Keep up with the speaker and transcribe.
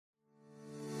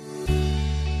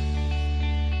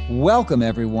Welcome,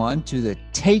 everyone, to the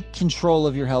Take Control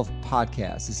of Your Health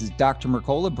podcast. This is Dr.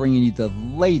 Mercola bringing you the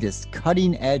latest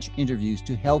cutting-edge interviews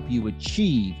to help you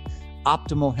achieve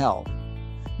optimal health.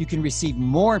 You can receive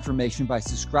more information by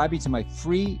subscribing to my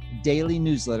free daily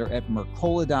newsletter at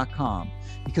Mercola.com.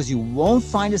 Because you won't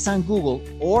find us on Google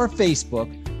or Facebook,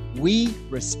 we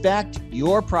respect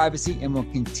your privacy and will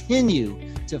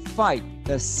continue to fight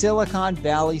the Silicon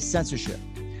Valley censorship.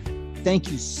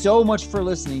 Thank you so much for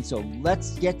listening. So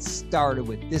let's get started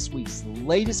with this week's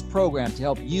latest program to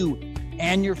help you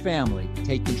and your family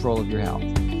take control of your health.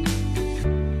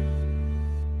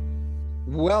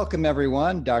 Welcome,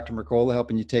 everyone. Dr. Mercola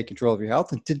helping you take control of your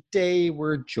health. And today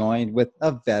we're joined with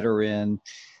a veteran,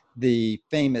 the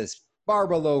famous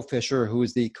Barbara Loe Fisher, who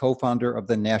is the co-founder of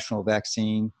the National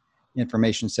Vaccine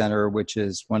Information Center, which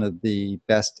is one of the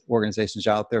best organizations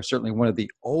out there, certainly one of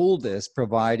the oldest,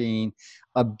 providing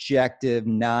objective,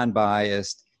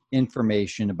 non-biased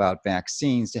information about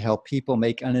vaccines to help people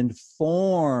make an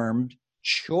informed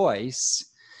choice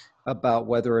about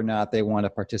whether or not they want to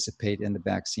participate in the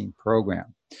vaccine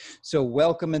program. So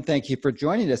welcome and thank you for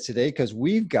joining us today, because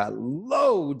we've got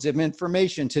loads of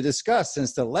information to discuss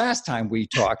since the last time we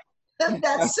talked.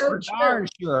 That's so true.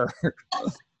 Sure.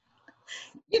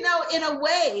 You know, in a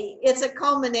way, it's a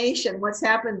culmination, what's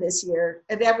happened this year,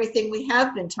 of everything we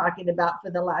have been talking about for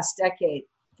the last decade.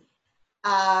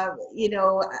 I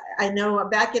know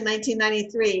back in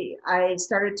 1993, I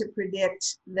started to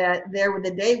predict that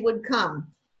the day would come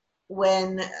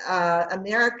when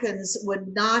Americans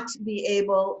would not be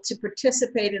able to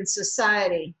participate in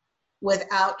society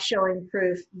without showing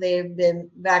proof they've been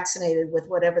vaccinated with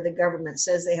whatever the government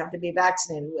says they have to be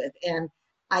vaccinated with. And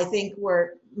I think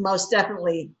we're most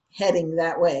definitely heading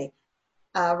that way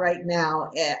right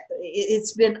now.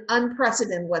 It's been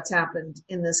unprecedented what's happened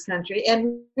in this country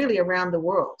and really around the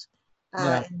world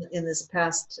in this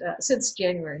past, since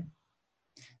January.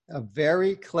 A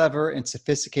very clever and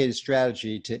sophisticated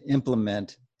strategy to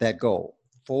implement that goal,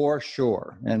 for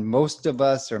sure. And most of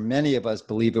us, or many of us,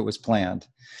 believe it was planned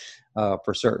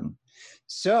for certain.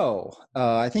 So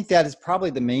I think that is probably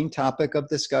the main topic of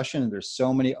discussion. There's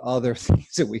so many other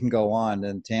things that we can go on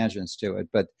and tangents to it,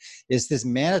 but it's this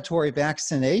mandatory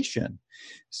vaccination.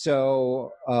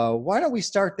 So why don't we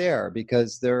start there?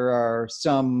 Because there are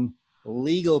some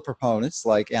legal proponents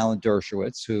like Alan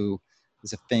Dershowitz, who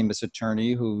is a famous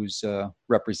attorney who's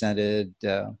represented,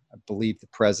 I believe, the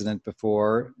president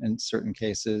before in certain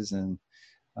cases, and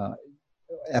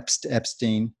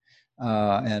Epstein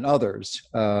and others.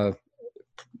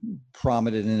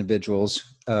 Prominent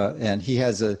individuals, and he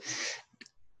has a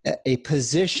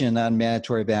position on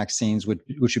mandatory vaccines which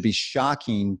would be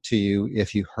shocking to you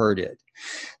if you heard it.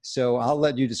 So I'll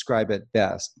let you describe it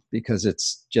best, because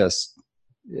it's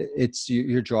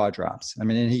your jaw drops. I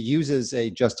mean, and he uses a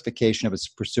justification of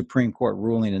a Supreme Court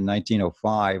ruling in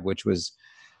 1905, which was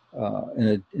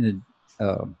in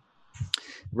a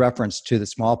reference to the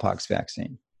smallpox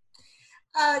vaccine.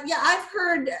 I've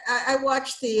heard. I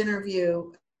watched the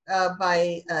interview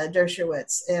by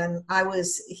Dershowitz, and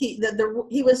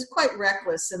he was quite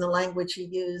reckless in the language he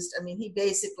used. I mean, he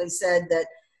basically said that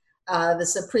the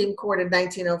Supreme Court in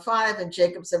 1905 in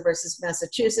Jacobson versus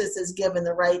Massachusetts has given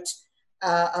the right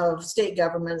of state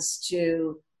governments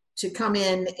to come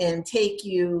in and take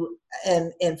you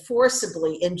and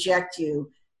forcibly inject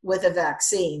you with a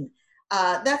vaccine.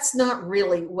 That's not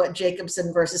really what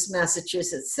Jacobson versus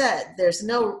Massachusetts said. There's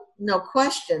no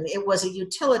question. It was a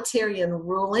utilitarian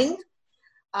ruling,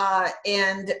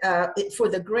 and for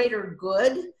the greater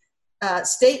good,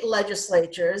 state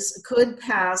legislatures could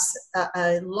pass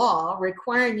a law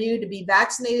requiring you to be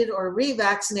vaccinated or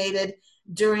revaccinated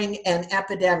during an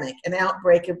epidemic, an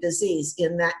outbreak of disease.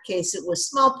 In that case, it was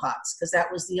smallpox, because that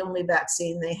was the only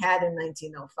vaccine they had in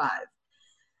 1905.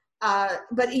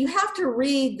 But you have to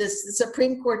read this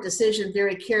Supreme Court decision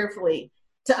very carefully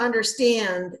to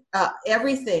understand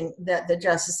everything that the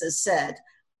justices said.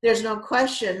 There's no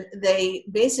question they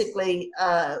basically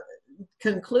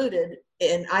concluded,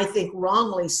 and I think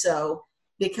wrongly so,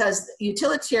 because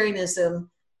utilitarianism,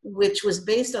 which was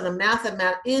based on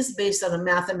is based on a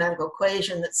mathematical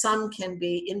equation that some can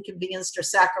be inconvenienced or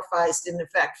sacrificed in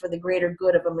effect for the greater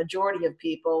good of a majority of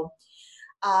people.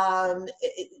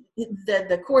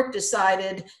 The court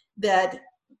decided that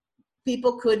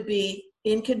people could be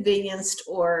inconvenienced,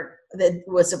 or that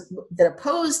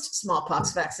opposed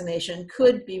smallpox vaccination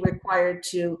could be required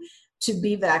to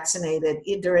be vaccinated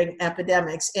during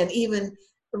epidemics, and even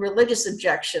religious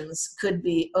objections could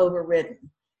be overridden.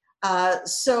 But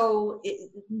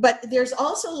there's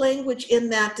also language in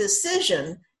that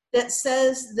decision that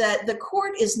says that the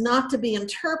court is not to be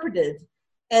interpreted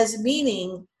as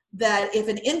meaning that if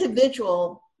an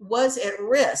individual was at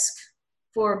risk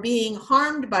for being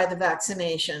harmed by the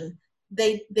vaccination,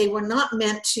 they were not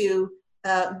meant to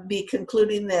be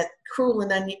concluding that cruel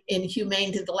and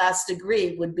inhumane to the last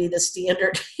degree would be the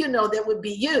standard, that would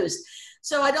be used.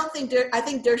 So I think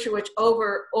Dershowitz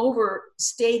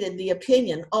overstated the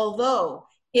opinion, although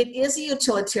it is a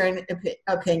utilitarian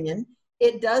opinion.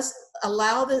 It does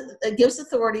it gives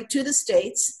authority to the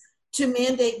states to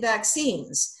mandate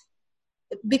vaccines,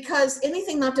 because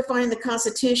anything not defined in the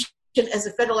Constitution as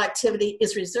a federal activity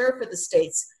is reserved for the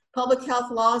states. Public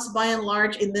health laws, by and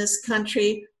large, in this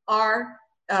country are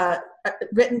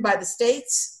written by the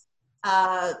states,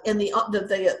 and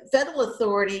the federal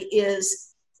authority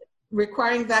is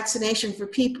requiring vaccination for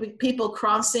people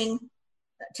crossing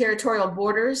territorial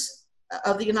borders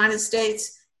of the United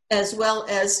States, as well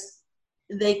as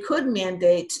they could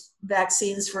mandate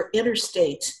vaccines for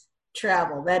interstate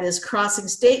travel, that is crossing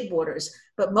state borders.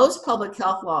 But most public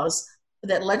health laws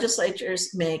that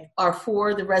legislatures make are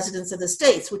for the residents of the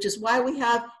states, which is why we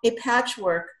have a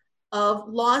patchwork of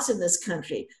laws in this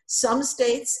country. Some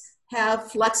states have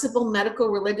flexible medical,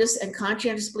 religious, and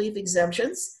conscientious belief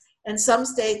exemptions, and some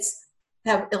states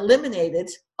have eliminated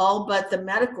all but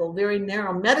the very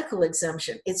narrow medical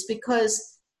exemption. It's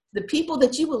because the people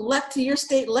that you elect to your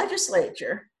state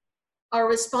legislature are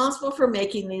responsible for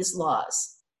making these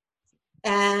laws.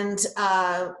 And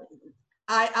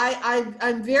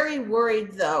I'm very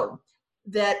worried, though,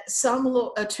 that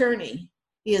some attorney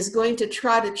is going to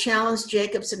try to challenge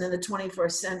Jacobson in the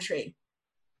 21st century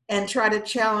and try to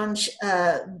challenge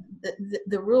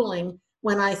the ruling,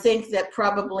 when I think that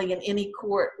probably in any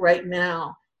court right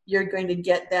now, you're going to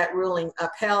get that ruling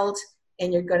upheld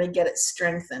and you're going to get it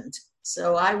strengthened.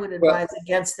 So I would advise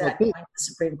against that going to the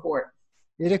Supreme Court.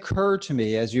 It occurred to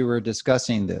me as you were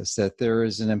discussing this that there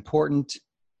is an important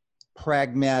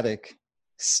pragmatic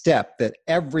step that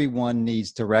everyone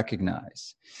needs to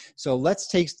recognize. So let's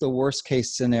take the worst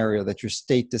case scenario that your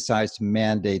state decides to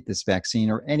mandate this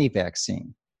vaccine or any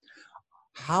vaccine.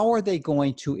 How are they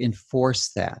going to enforce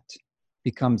that?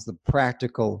 Becomes the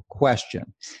practical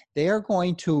question. They are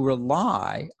going to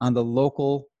rely on the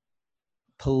local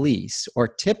police, or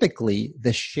typically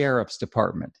the sheriff's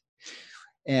department.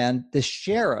 And the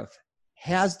sheriff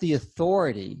has the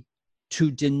authority to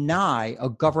deny a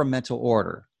governmental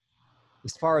order.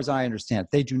 As far as I understand,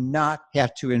 they do not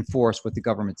have to enforce what the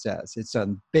government says. It's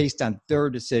based on their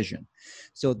decision.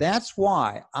 So that's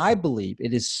why I believe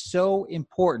it is so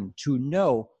important to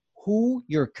know who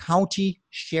your county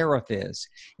sheriff is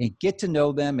and get to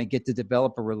know them and get to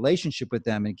develop a relationship with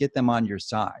them and get them on your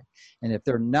side. And if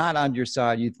they're not on your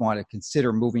side, you'd want to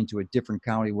consider moving to a different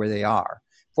county where they are.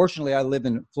 Fortunately, I live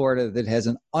in Florida that has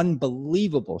an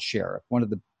unbelievable sheriff, one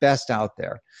of the best out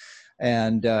there.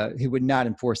 And he would not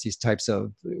enforce these types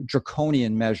of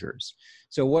draconian measures.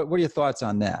 So what are your thoughts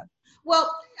on that?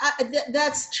 Well,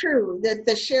 that's true, that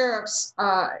the sheriffs,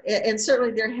 and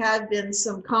certainly there have been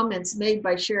some comments made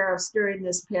by sheriffs during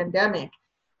this pandemic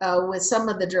with some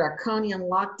of the draconian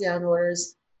lockdown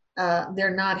orders.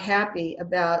 They're not happy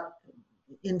about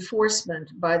enforcement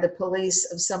by the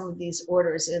police of some of these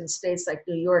orders in states like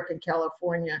New York and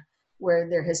California, where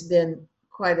there has been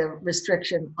quite a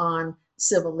restriction on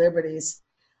civil liberties.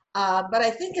 But I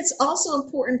think it's also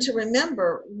important to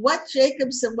remember what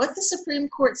the Supreme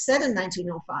Court said in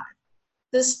 1905.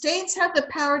 The states have the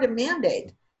power to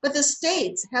mandate, but the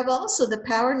states have also the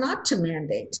power not to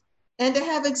mandate and to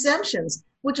have exemptions,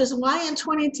 which is why in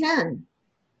 2010,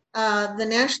 the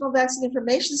National Vaccine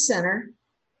Information Center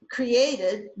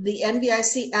created the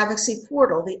NVIC Advocacy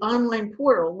Portal, the online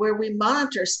portal where we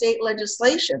monitor state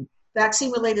legislation,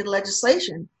 vaccine-related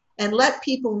legislation, and let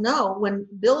people know when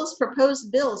proposed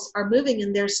bills are moving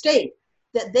in their state,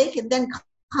 that they can then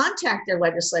contact their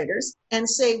legislators and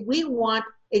say, we want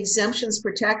exemptions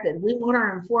protected. We want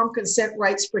our informed consent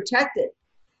rights protected.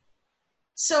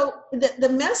 So the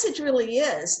message really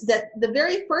is that the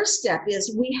very first step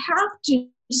is we have to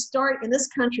start in this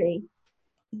country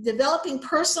developing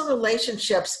personal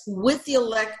relationships with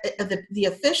the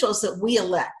officials that we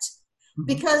elect.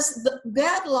 Because the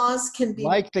bad laws can be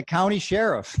like the county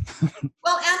sheriff.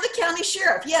 Well, and the county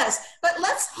sheriff, yes. But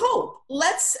let's hope,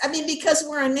 because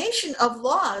we're a nation of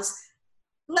laws,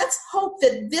 let's hope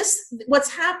that what's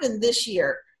happened this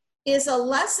year is a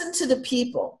lesson to the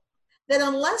people that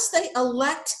unless they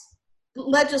elect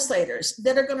legislators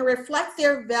that are going to reflect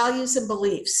their values and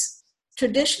beliefs,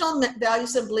 traditional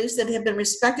values and beliefs that have been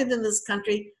respected in this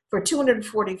country for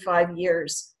 245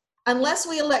 years, unless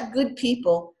we elect good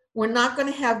people, we're not going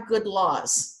to have good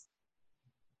laws.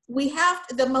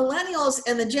 The millennials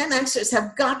and the Gen Xers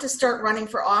have got to start running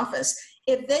for office.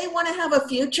 If they want to have a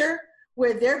future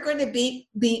where they're going to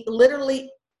be literally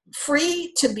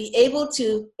free to be able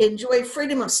to enjoy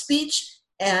freedom of speech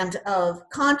and of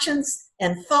conscience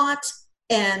and thought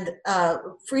and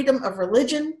freedom of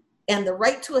religion and the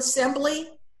right to assembly,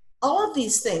 all of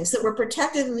these things that were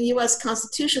protected in the U.S.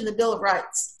 Constitution, the Bill of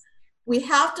Rights. We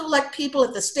have to elect people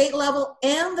at the state level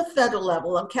and the federal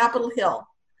level on Capitol Hill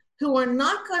who are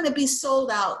not going to be sold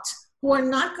out, who are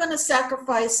not going to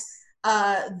sacrifice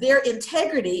their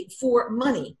integrity for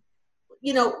money.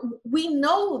 You know, we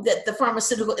know that the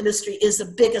pharmaceutical industry is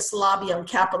the biggest lobby on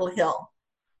Capitol Hill.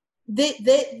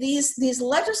 These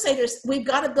legislators, we've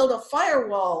got to build a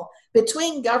firewall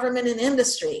between government and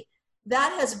industry.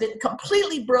 That has been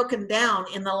completely broken down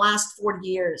in the last 40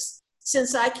 years.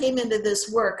 Since I came into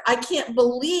this work, I can't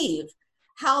believe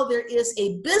how there is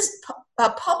a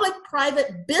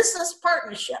public-private business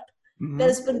partnership that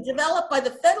has been developed by the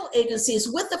federal agencies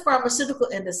with the pharmaceutical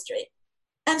industry.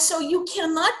 And so you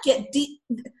cannot get deep.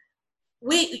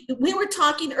 We were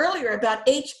talking earlier about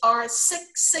HR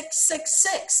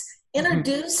 6666,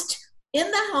 introduced in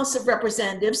the House of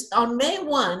Representatives on May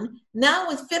 1, now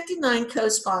with 59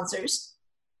 co-sponsors.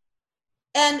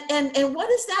 And what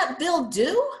does that bill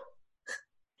do?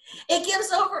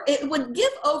 It would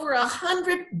give over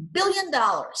 $100 billion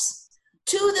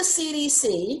to the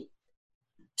CDC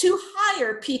to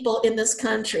hire people in this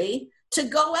country to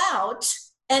go out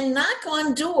and knock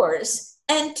on doors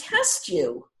and test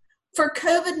you for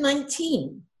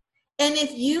COVID-19. And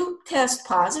if you test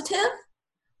positive,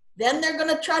 then they're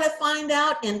going to try to find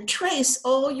out and trace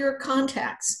all your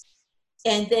contacts.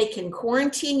 And they can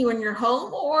quarantine you in your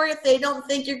home, or if they don't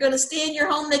think you're going to stay in your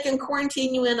home, they can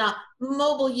quarantine you in a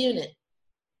mobile unit.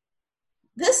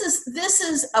 This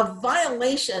is a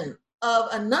violation of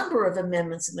a number of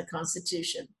amendments in the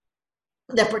Constitution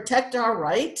that protect our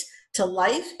right to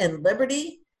life and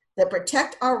liberty, that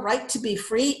protect our right to be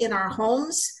free in our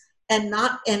homes and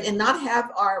not have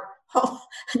our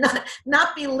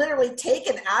not be literally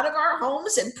taken out of our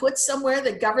homes and put somewhere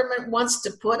the government wants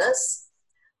to put us.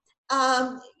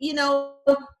 You know,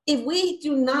 if we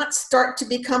do not start to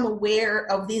become aware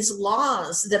of these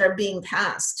laws that are being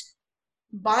passed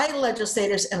by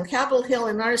legislators on Capitol Hill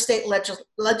and our state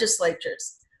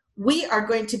legislatures, we are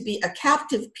going to be a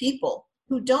captive people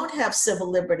who don't have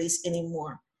civil liberties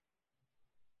anymore.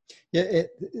 Yeah,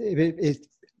 it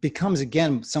becomes,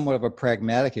 again, somewhat of a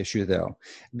pragmatic issue, though,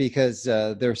 because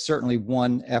there's certainly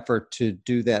one effort to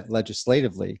do that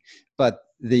legislatively, but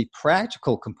the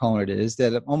practical component is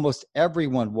that almost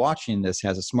everyone watching this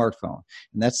has a smartphone,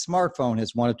 and that smartphone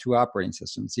has one of two operating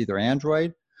systems, either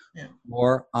Android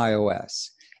or iOS.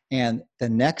 And the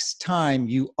next time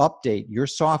you update your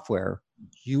software,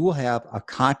 you will have a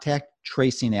contact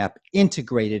tracing app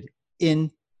integrated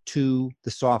into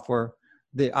the software,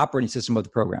 the operating system of the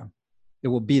program. It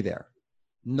will be there.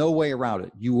 No way around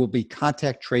it. You will be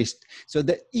contact traced, so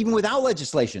that even without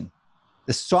legislation,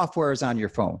 the software is on your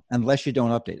phone unless you don't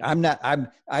update.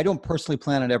 I don't personally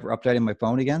plan on ever updating my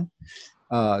phone again.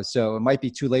 So it might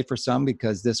be too late for some,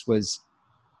 because this was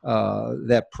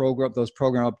those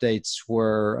program updates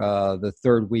were the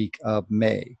third week of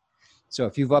May. So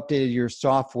if you've updated your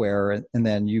software and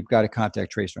then you've got a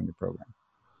contact tracer on your program.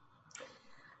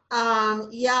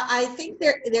 Yeah, I think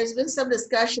there's been some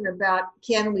discussion about,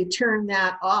 can we turn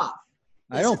that off?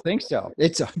 I don't think so.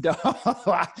 It's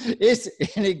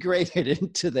integrated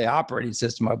into the operating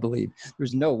system, I believe.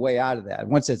 There's no way out of that.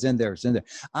 Once it's in there, it's in there.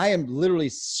 I am literally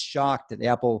shocked that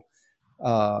Apple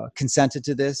consented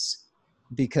to this,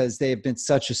 because they have been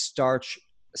such a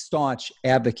staunch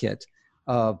advocate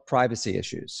of privacy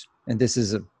issues. And this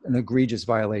is an egregious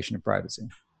violation of privacy.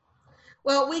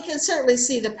 Well, we can certainly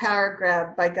see the power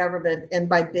grab by government and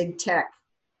by big tech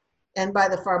and by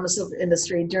the pharmaceutical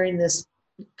industry during this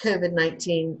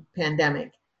COVID-19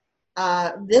 pandemic.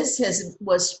 This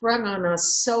was sprung on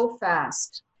us so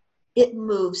fast. It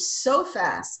moves so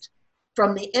fast.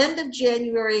 From the end of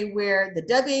January, where the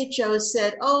WHO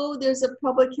said, oh, there's a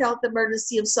public health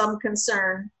emergency of some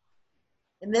concern,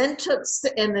 and then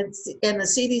the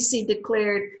CDC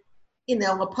declared,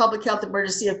 a public health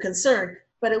emergency of concern.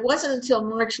 But it wasn't until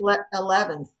March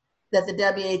 11th that the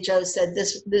WHO said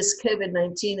this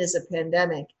COVID-19 is a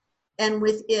pandemic. And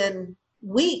within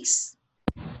weeks,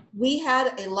 we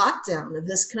had a lockdown of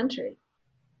this country,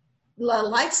 the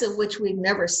likes of which we've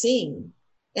never seen,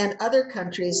 and other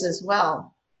countries as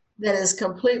well, that has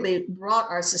completely brought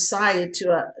our society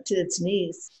to its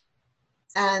knees.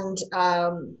 And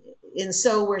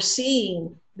so we're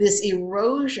seeing this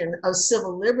erosion of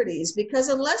civil liberties, because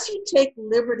unless you take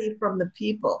liberty from the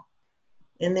people,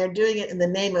 and they're doing it in the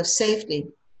name of safety,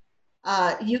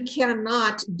 you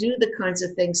cannot do the kinds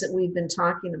of things that we've been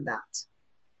talking about.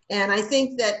 And I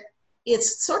think that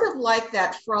it's sort of like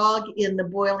that frog in the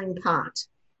boiling pot,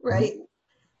 right? Mm-hmm.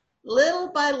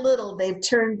 Little by little, they've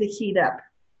turned the heat up.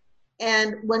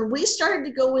 And when we started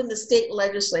to go in the state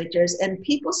legislatures and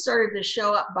people started to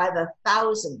show up by the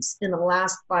thousands in the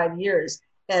last 5 years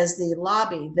as the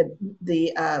lobby,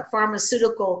 the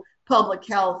pharmaceutical, public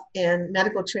health, and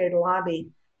medical trade lobby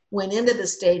went into the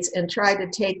states and tried to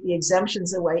take the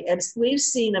exemptions away. And we've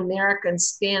seen Americans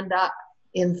stand up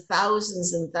in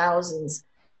thousands and thousands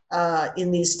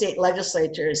in these state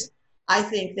legislatures. I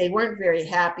think they weren't very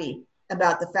happy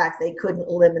about the fact they couldn't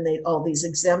eliminate all these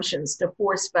exemptions to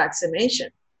force vaccination.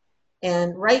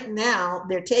 And right now,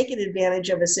 they're taking advantage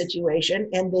of a situation,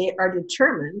 and they are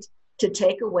determined to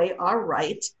take away our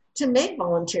right to make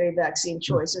voluntary vaccine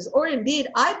choices, or indeed,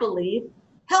 I believe,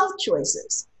 health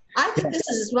choices. I think this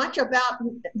is as much about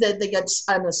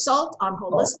an assault on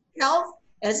holistic health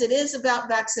as it is about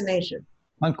vaccination.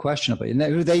 Unquestionably. And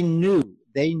they knew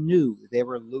they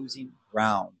were losing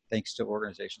ground thanks to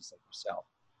organizations like yourself.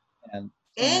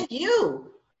 And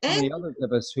you and the others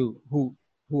of us who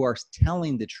are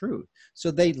telling the truth.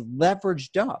 So they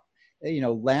leveraged up.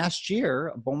 Last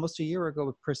year, almost a year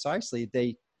ago precisely,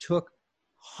 they took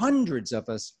hundreds of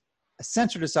us,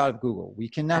 censored us out of Google. We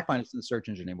cannot find us in the search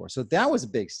engine anymore. So that was a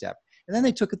big step. And then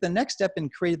they took it the next step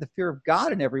and created the fear of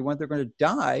God in everyone. They're going to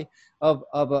die of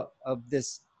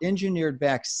this engineered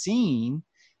vaccine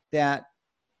that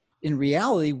in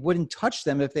reality wouldn't touch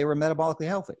them if they were metabolically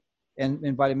healthy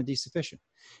and vitamin D sufficient.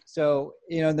 So,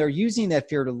 they're using that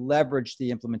fear to leverage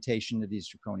the implementation of these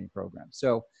draconian programs.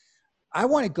 So I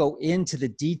want to go into the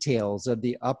details of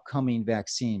the upcoming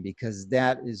vaccine because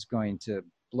that is going to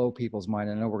blow people's mind.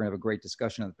 I know we're going to have a great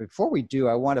discussion on it. But before we do,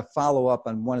 I want to follow up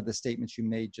on one of the statements you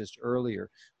made just earlier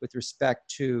with respect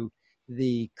to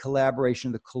the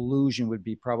collaboration, the collusion would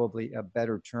be probably a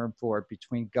better term for it,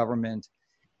 between government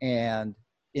and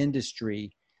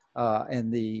industry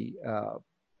and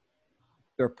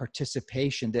their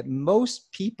participation that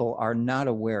most people are not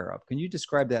aware of. Can you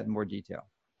describe that in more detail?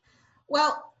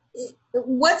 Well,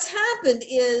 what's happened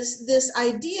is this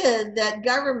idea that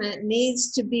government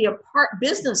needs to be a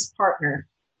business partner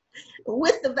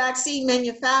with the vaccine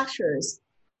manufacturers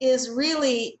is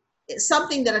really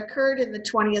something that occurred in the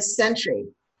 20th century.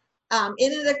 And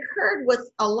it occurred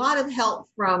with a lot of help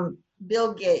from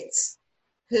Bill Gates,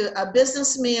 a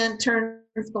businessman turned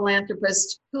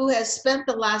philanthropist who has spent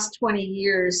the last 20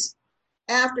 years,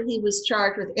 after he was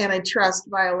charged with antitrust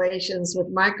violations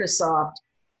with Microsoft,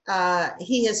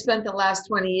 he has spent the last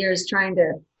 20 years trying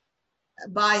to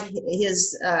buy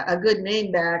his a good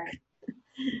name back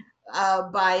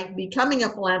by becoming a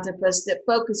philanthropist that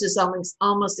focuses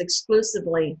almost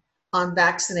exclusively on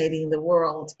vaccinating the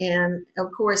world. And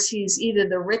of course, he's either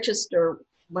the richest or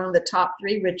one of the top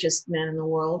 3 richest men in the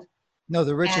world. No,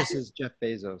 the richest is Jeff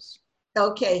Bezos.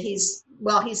 Okay, he's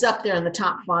up there in the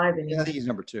top 5. Anyway. Yeah, I think he's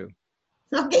number 2.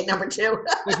 Okay, number 2.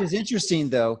 Which is interesting,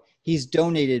 though. He's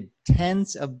donated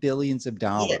tens of billions of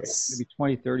dollars, yes. Maybe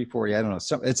 20, 30, 40, I don't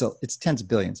know. It's tens of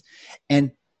billions.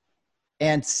 And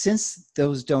since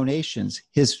those donations,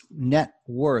 his net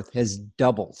worth has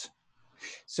doubled.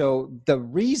 So the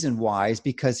reason why is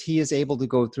because he is able to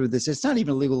go through this. It's not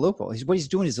even a legal loophole. What he's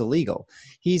doing is illegal.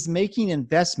 He's making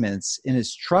investments in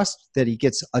his trust that he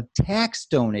gets a tax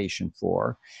donation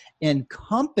for in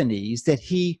companies that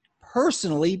he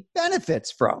personally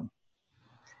benefits from.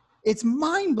 It's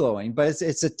mind-blowing, but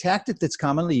it's a tactic that's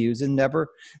commonly used and never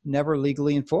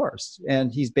legally enforced.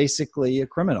 And he's basically a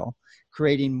criminal,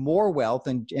 creating more wealth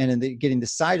and getting the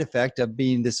side effect of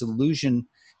being this illusion,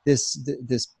 this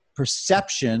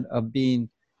perception of being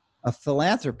a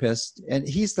philanthropist. And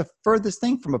he's the furthest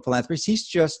thing from a philanthropist. He's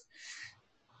just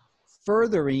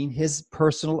furthering his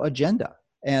personal agenda.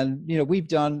 And, we've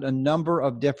done a number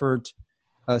of different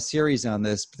series on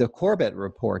this. The Corbett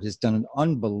Report has done an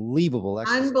unbelievable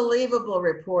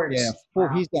report. Yeah,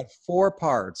 He's got 4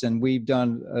 parts, and we've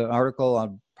done an article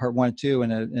on part 1 and 2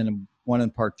 and one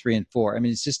in part 3 and 4. I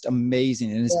mean, it's just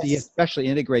amazing. And he especially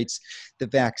integrates the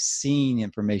vaccine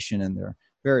information in there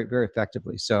very, very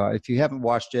effectively. So if you haven't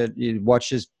watched it, you watch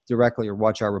his directly or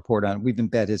watch our report on it. We've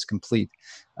embedded his complete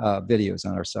videos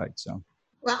on our site. So.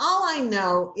 Well, all I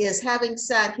know is, having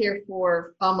sat here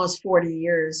for almost 40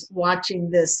 years watching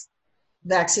this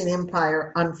vaccine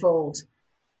empire unfold,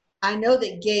 I know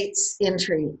that Gates'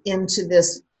 entry into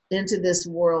this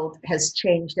world has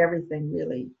changed everything,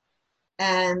 really.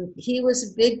 And he was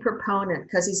a big proponent,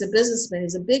 because he's a businessman,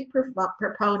 he's a big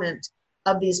proponent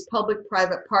of these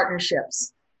public-private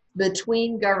partnerships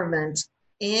between government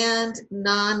and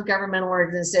non-governmental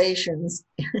organizations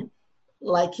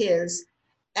like his,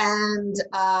 and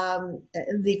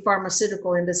the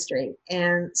pharmaceutical industry.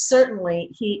 And certainly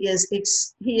he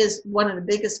is one of the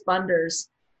biggest funders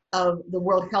of the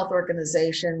World Health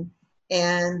Organization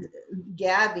and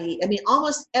Gavi. I mean,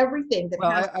 almost everything that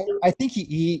Well, has I, to do. I think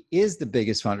he is the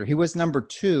biggest funder. He was number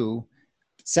two,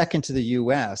 second to the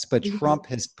U.S., but Mhm. Trump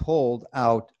has pulled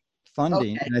out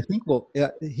funding, Okay. and I think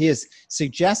he has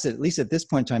suggested, at least at this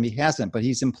point in time, he hasn't, but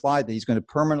he's implied that he's going to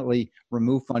permanently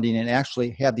remove funding and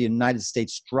actually have the United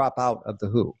States drop out of the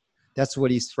WHO. That's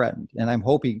what he's threatened, and I'm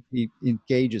hoping he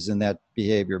engages in that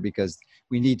behavior because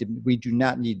we do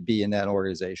not need to be in that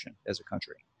organization as a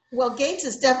country. Well, Gates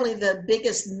is definitely the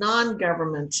biggest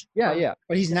non-government Yeah, funder. yeah,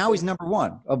 but he's number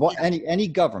one of Yeah, any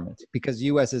government because the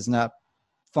U.S. is not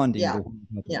funding yeah, the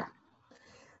WHO. yeah.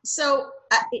 So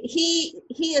he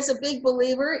is a big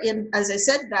believer in, as I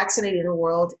said, vaccinating the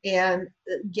world. And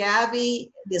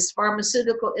Gavi, this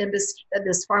pharmaceutical industry,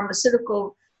 this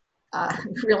pharmaceutical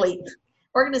really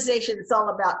organization that's all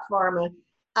about pharma,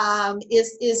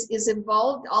 is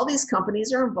involved. All these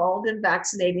companies are involved in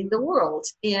vaccinating the world,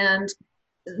 and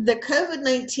the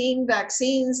COVID-19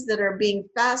 vaccines that are being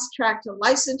fast tracked to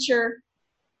licensure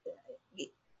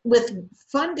with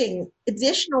funding,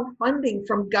 additional funding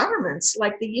from governments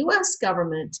like the US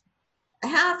government,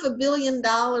 $500 million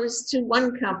to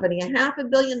one company, $500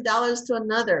 million to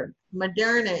another.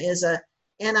 Moderna is a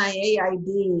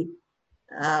NIAID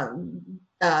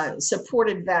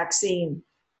supported vaccine.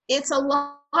 It's a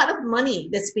lot of money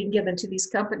that's being given to these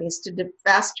companies to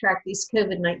fast track these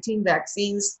COVID-19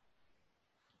 vaccines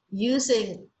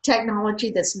using technology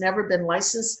that's never been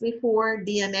licensed before,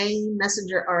 DNA,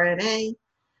 messenger RNA,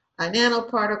 a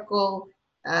nanoparticle.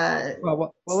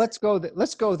 Well, let's go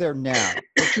there now.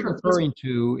 What you're referring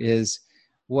to is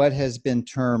what has been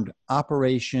termed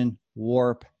Operation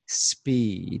Warp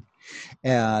Speed,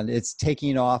 and it's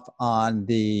taking off on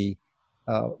the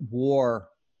war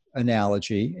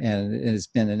analogy, and it has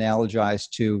been analogized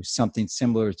to something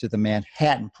similar to the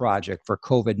Manhattan Project for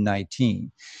COVID-19.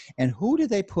 And who did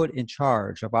they put in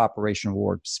charge of Operation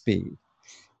Warp Speed?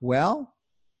 Well,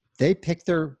 they picked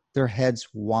their heads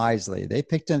wisely. They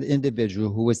picked an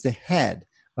individual who was the head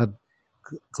of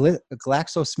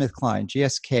GlaxoSmithKline,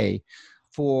 GSK,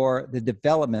 for the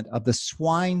development of the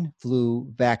swine flu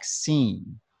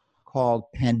vaccine called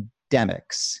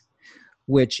Pandemrix,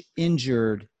 which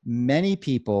injured many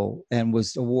people and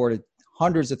was awarded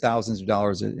hundreds of thousands of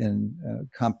dollars in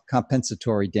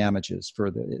compensatory damages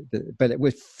for but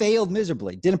it failed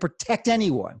miserably, didn't protect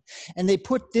anyone. And they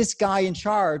put this guy in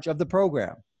charge of the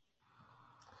program.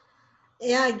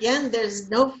 Yeah, again, there's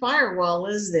no firewall,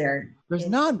 is there? There's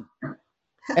none.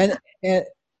 And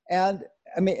and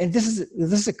I mean, and this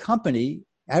is a company.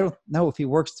 I don't know if he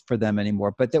works for them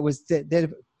anymore, but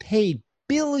that paid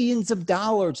billions of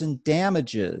dollars in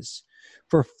damages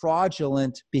for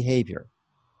fraudulent behavior.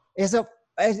 As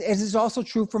is also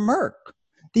true for Merck.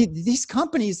 These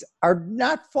companies are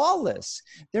not flawless.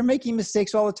 They're making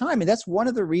mistakes all the time, and that's one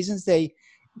of the reasons they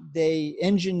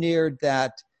engineered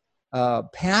that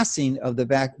passing of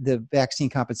the Vaccine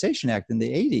Compensation Act in the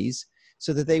 80s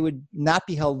so that they would not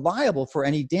be held liable for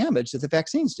any damage that the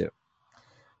vaccines do.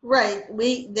 Right.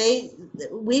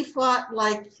 We fought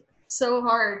like so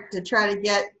hard to try to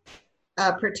get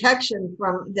protection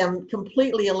from them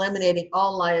completely eliminating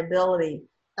all liability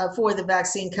for the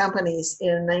vaccine companies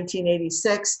in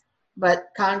 1986, but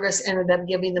Congress ended up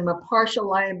giving them a partial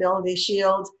liability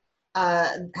shield.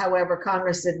 However,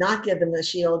 Congress did not give them a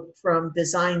shield from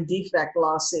design defect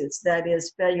lawsuits, that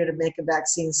is, failure to make a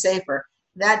vaccine safer.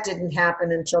 That didn't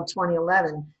happen until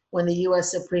 2011, when the US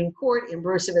Supreme Court in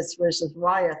Brucevitz versus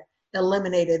Wyeth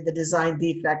eliminated the design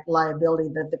defect liability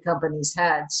that the companies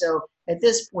had. So at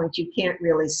this point, you can't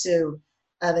really sue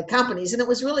the companies. And it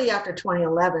was really after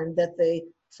 2011 that the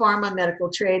pharma, medical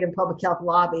trade, and public health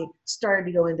lobby started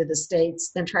to go into the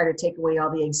states and try to take away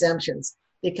all the exemptions,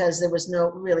 because there was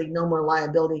no more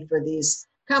liability for these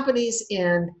companies.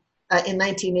 And in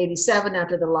 1987,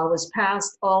 after the law was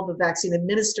passed, all the vaccine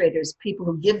administrators, people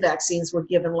who give vaccines, were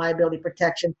given liability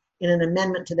protection in an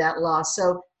amendment to that law.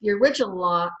 So the original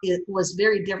law, it was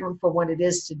very different from what it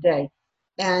is today.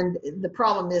 And the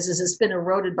problem is it's been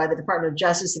eroded by the Department of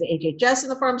Justice and the HHS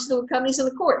and the pharmaceutical companies and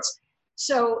the courts.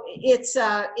 So it's,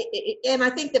 and I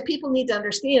think that people need to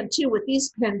understand too, with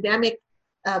these pandemic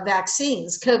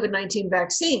vaccines, COVID-19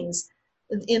 vaccines,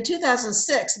 in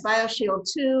 2006, BioShield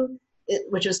 2,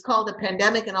 which was called the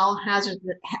Pandemic and All Hazards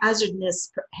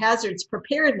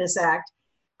Preparedness Act,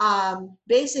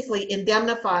 basically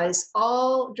indemnifies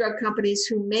all drug companies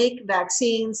who make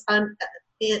vaccines and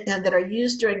that are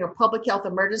used during a public health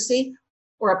emergency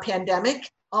or a pandemic,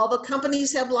 All the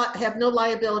companies have no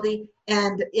liability,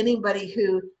 and anybody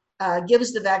who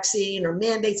gives the vaccine or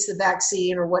mandates the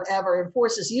vaccine or whatever,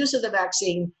 enforces use of the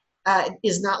vaccine,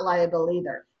 is not liable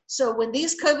either. So when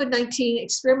these COVID-19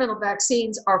 experimental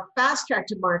vaccines are fast-tracked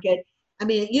to market, I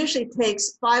mean, it usually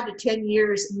takes 5 to 10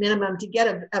 years minimum to get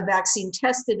a vaccine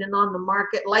tested and on the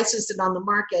market, licensed and on the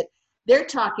market. They're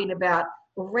talking about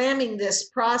ramming this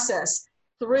process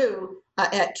through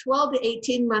at 12 to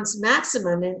 18 months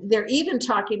maximum. And they're even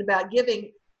talking about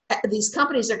giving, these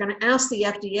companies are going to ask the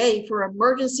FDA for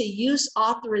emergency use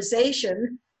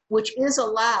authorization, which is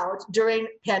allowed during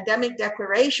pandemic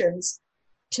declarations,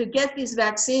 to get these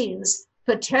vaccines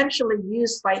potentially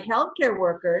used by healthcare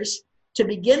workers to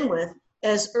begin with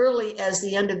as early as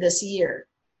the end of this year.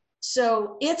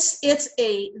 So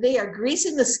they are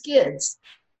greasing the skids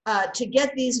to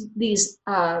get these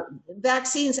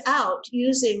vaccines out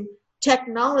using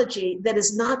technology that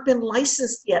has not been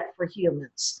licensed yet for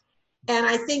humans. And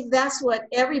I think that's what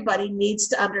everybody needs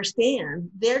to understand.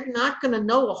 They're not going to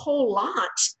know a whole lot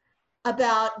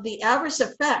about the adverse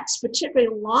effects,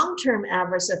 particularly long-term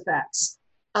adverse effects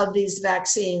of these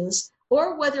vaccines,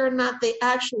 or whether or not they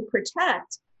actually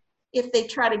protect if they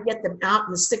try to get them out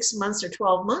in 6 months or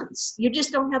 12 months. You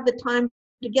just don't have the time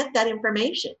to get that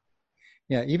information.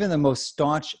 Yeah, even the most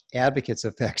staunch advocates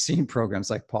of vaccine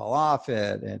programs like Paul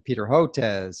Offit and Peter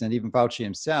Hotez and even Fauci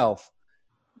himself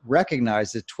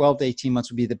recognize that 12 to 18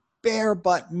 months would be the bare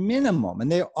butt minimum.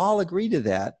 And they all agree to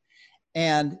that.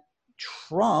 And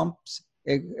Trump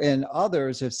and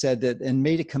others have said that and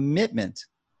made a commitment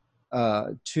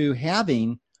to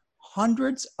having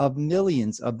hundreds of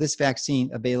millions of this vaccine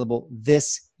available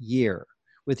this year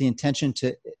with the intention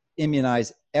to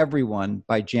immunize everyone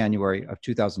by January of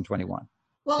 2021.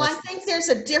 Well, I think there's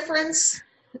a difference,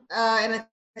 and I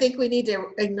think we need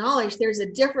to acknowledge there's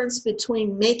a difference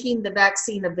between making the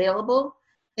vaccine available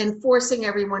and forcing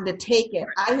everyone to take it.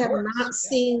 I have not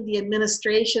seen the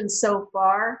administration so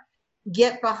far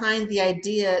get behind the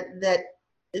idea that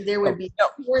there would be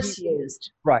force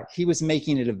used. Right. He was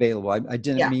making it available. I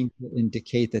didn't mean to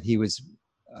indicate that he was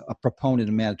a proponent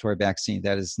of mandatory vaccine.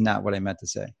 That is not what I meant to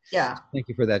say. Yeah. Thank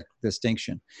you for that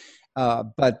distinction.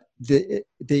 But the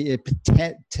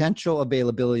potential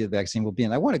availability of the vaccine will be,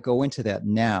 and I want to go into that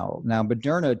now. Now,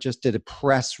 Moderna just did a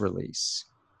press release,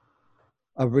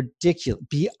 a ridiculous,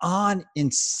 beyond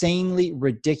insanely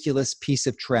ridiculous piece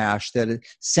of trash that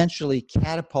essentially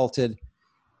catapulted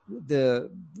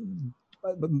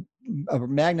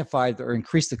magnified or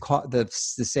increased the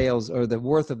sales or the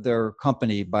worth of their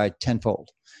company by tenfold.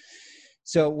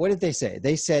 So what did they say?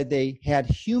 They said they had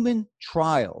human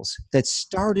trials that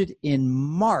started in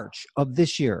March of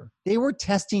this year. They were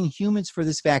testing humans for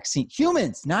this vaccine.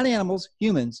 Humans, not animals,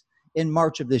 humans, in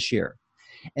March of this year.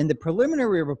 And the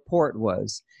preliminary report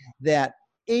was that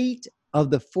 8 of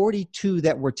the 42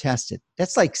 that were tested,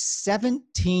 that's like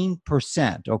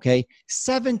 17%, okay?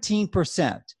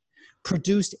 17%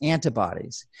 produced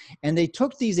antibodies. And they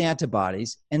took these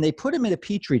antibodies and they put them in a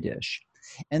petri dish.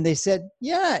 And they said,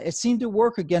 yeah, it seemed to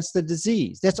work against the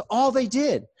disease. That's all they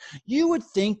did. You would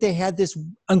think they had this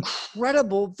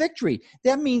incredible victory.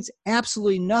 That means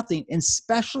absolutely nothing,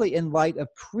 especially in light of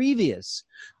previous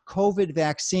COVID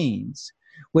vaccines,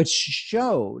 which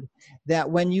showed that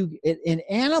when you, in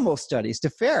animal studies to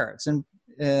ferrets, and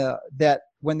that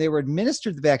when they were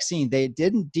administered the vaccine, they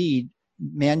did indeed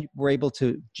were able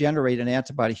to generate an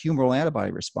antibody, humoral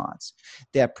antibody response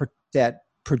that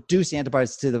produce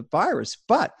antibodies to the virus.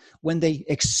 But when they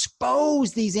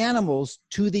expose these animals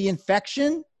to the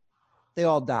infection, they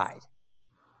all died.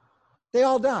 They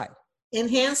all died.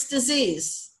 Enhanced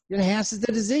disease. It enhances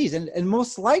the disease. And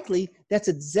most likely, that's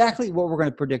exactly what we're going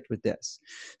to predict with this.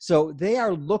 So they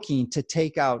are looking to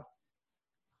take out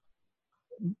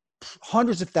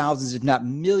hundreds of thousands, if not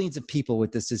millions of people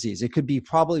with this disease. It could be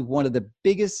probably one of the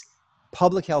biggest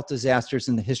public health disasters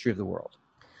in the history of the world.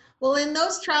 Well, in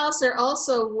those trials, there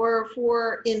also were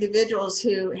 4 individuals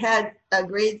who had a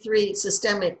grade 3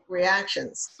 systemic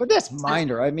reactions. But that's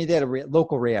minor. I mean, they had a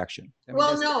local reaction. I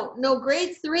mean, no,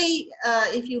 grade 3,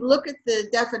 if you look at the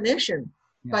definition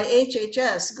by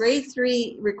HHS, grade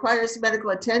 3 requires medical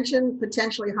attention,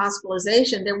 potentially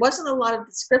hospitalization. There wasn't a lot of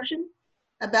description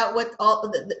about what all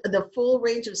the full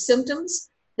range of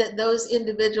symptoms that those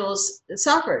individuals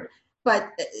suffered.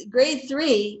 But grade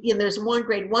 3, there's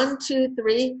grade 1, 2,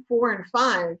 3, 4, and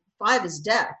 5. 5 is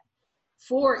death.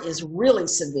 4 is really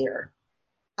severe.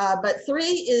 But 3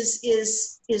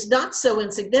 is not so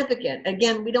insignificant.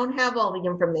 Again, we don't have all the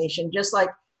information, just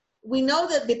like we know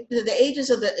that the ages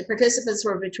of the participants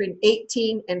were between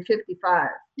 18 and 55.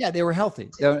 Yeah, they were healthy.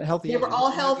 They were healthy. They were all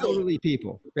healthy. Elderly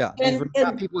people. Yeah, these were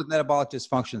not people with metabolic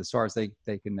dysfunction as far as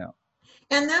they can know.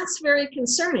 And that's very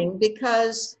concerning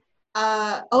because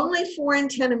only 4 in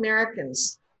 10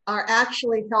 Americans are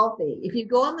actually healthy. If you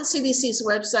go on the CDC's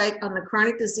website, on the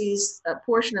chronic disease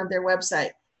portion of their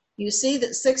website, you see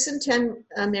that 6 in 10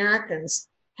 Americans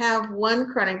have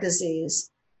one chronic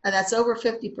disease. That's over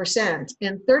 50%.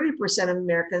 And 30% of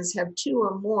Americans have 2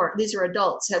 or more, these are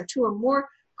adults, have 2 or more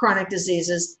chronic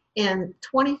diseases. And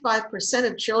 25%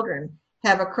 of children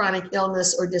have a chronic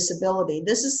illness or disability.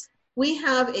 We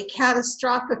have a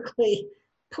catastrophically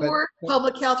poor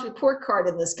public health report card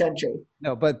in this country.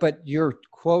 No, but you're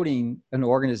quoting an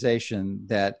organization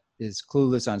that is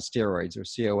clueless on steroids, or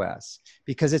COS,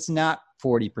 because it's not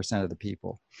 40% of the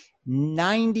people.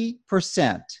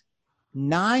 90%,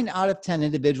 9 out of 10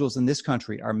 individuals in this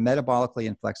country are metabolically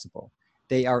inflexible.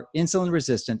 They are insulin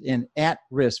resistant and at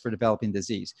risk for developing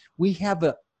disease. We have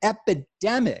an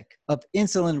epidemic of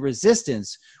insulin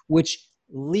resistance, which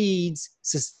leads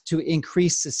to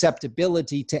increased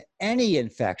susceptibility to any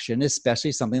infection,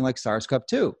 especially something like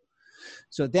SARS-CoV-2.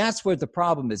 So that's where the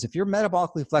problem is. If you're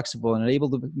metabolically flexible and able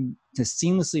to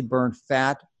seamlessly burn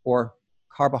fat or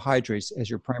carbohydrates as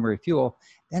your primary fuel,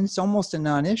 then it's almost a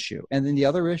non-issue. And then the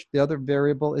other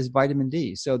variable is vitamin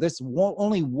D. So there's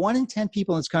only 1 in 10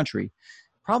 people in this country,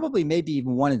 probably maybe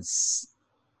even 1 in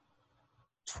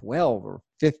 12 or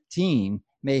 15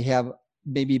 may have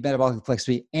maybe metabolic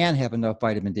flexibility and have enough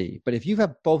vitamin D. But if you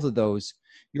have both of those,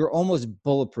 you're almost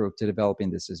bulletproof to developing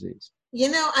this disease.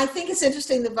 I think it's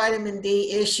interesting, the vitamin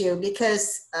D issue,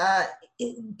 because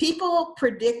people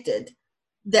predicted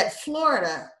that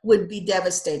Florida would be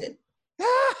devastated.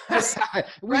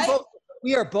 Right?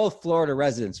 We are both Florida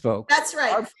residents, folks. That's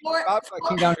right. Florida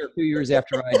came down here a few years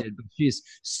after I did, but she's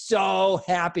so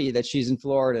happy that she's in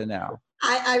Florida now.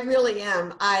 I really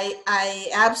am. I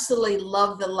absolutely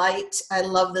love the light. I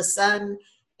love the sun,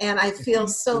 and I feel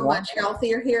so much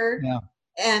healthier here. Yeah.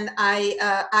 And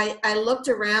I looked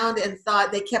around and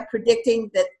thought, they kept predicting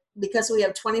that because we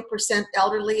have 20%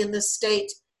 elderly in this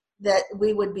state, that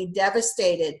we would be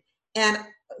devastated. And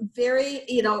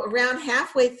around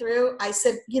halfway through, I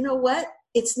said, you know what?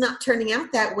 It's not turning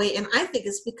out that way. And I think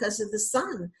it's because of the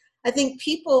sun. I think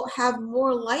people have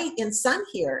more light and sun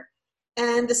here.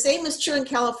 And the same is true in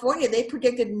California. They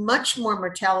predicted much more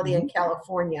mortality in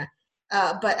California.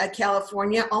 But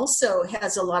California also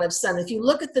has a lot of sun. If you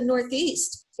look at the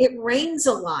Northeast, it rains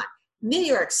a lot. New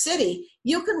York City,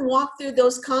 you can walk through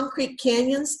those concrete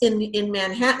canyons in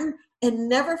Manhattan and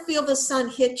never feel the sun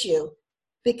hit you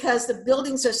because the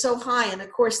buildings are so high. And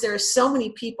of course, there are so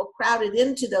many people crowded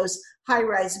into those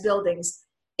high-rise buildings.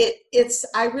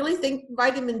 I really think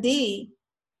vitamin D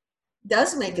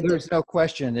does make a difference. There's no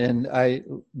question. And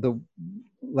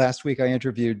last week I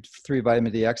interviewed 3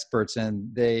 vitamin D experts,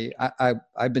 and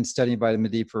I've been studying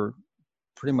vitamin D for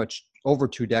pretty much over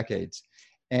 2 decades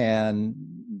and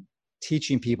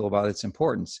teaching people about its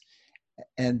importance.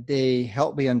 And they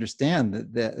helped me understand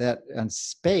that on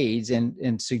spades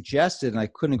and suggested, and I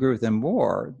couldn't agree with them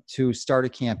more, to start a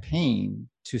campaign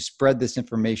to spread this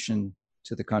information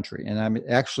to the country. And I'm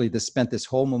actually spent this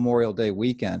whole Memorial Day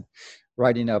weekend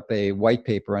writing up a white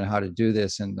paper on how to do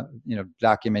this, and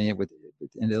documenting it with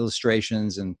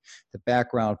illustrations and the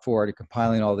background for it, and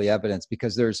compiling all the evidence,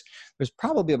 because there's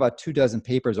probably about 24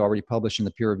 papers already published in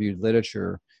the peer-reviewed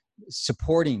literature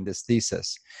supporting this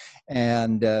thesis.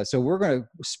 And so we're going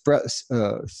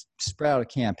to spread out a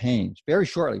campaign very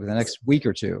shortly, within the next week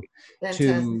or two,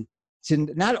 to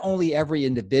not only every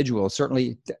individual,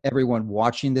 certainly everyone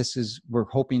watching this we're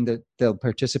hoping that they'll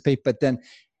participate, but then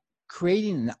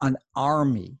creating an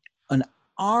army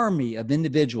of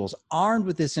individuals armed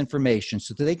with this information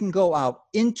so that they can go out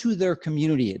into their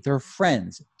community, their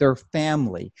friends, their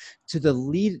family, to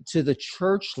the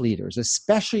church leaders,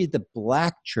 especially the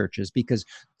Black churches, because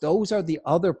those are the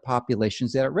other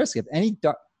populations that are at risk. If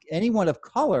anyone of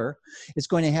color is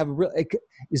going to have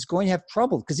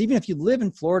trouble, because even if you live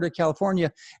in Florida, California,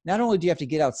 not only do you have to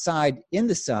get outside in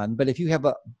the sun, but if you have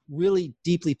a really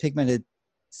deeply pigmented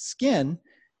skin,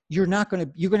 you're going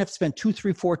to have to spend 2,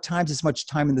 3, 4 times as much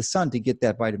time in the sun to get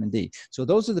that vitamin D. So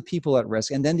those are the people at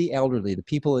risk. And then the elderly, the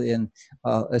people in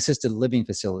assisted living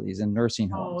facilities and nursing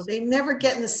homes. Oh, they never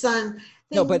get in the sun.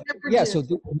 So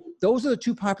those are the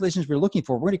 2 populations we're looking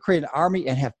for. We're going to create an army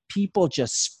and have people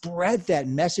just spread that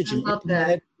message and implement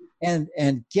it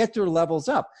and get their levels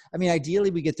up. I mean, ideally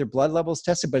we get their blood levels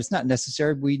tested, but it's not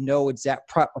necessary. We know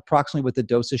approximately what the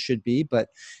doses should be, but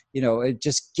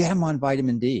just get them on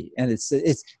vitamin D. And it's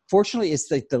fortunately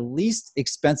it's like the least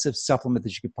expensive supplement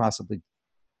that you could possibly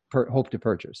hope to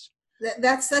purchase.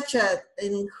 That's such an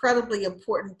incredibly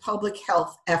important public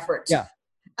health effort. Yeah.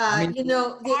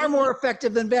 Far more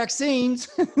effective than vaccines.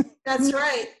 That's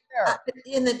right.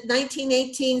 In the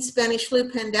 1918 Spanish flu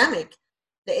pandemic,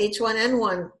 the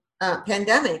H1N1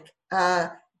 pandemic,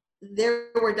 there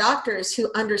were doctors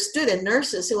who understood and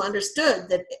nurses who understood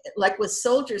that, like with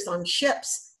soldiers on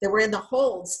ships that were in the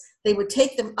holds, they would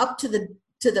take them up to the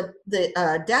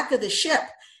deck of the ship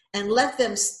and let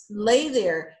them lay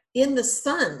there in the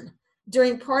sun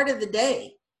during part of the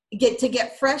day to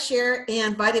get fresh air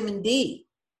and vitamin D.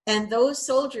 And those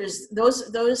soldiers,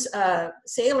 those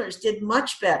sailors did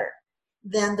much better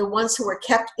than the ones who were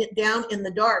kept down in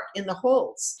the dark in the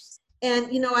holds. And,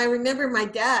 I remember my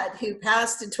dad, who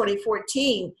passed in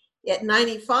 2014 at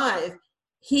 95,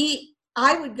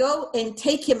 I would go and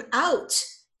take him out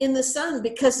in the sun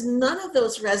because none of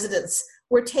those residents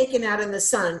were taken out in the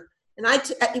sun.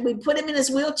 And we'd put him in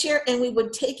his wheelchair and we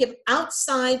would take him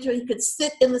outside so he could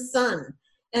sit in the sun.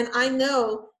 And I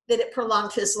know that it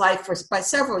prolonged his life by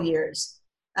several years.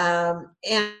 And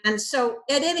so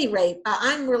at any rate,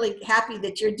 I'm really happy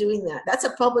that you're doing that. That's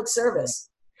a public service.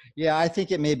 Yeah, I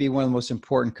think it may be one of the most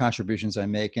important contributions I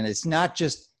make. And it's not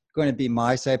just going to be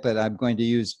my site, but I'm going to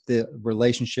use the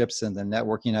relationships and the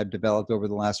networking I've developed over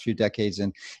the last few decades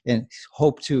and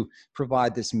hope to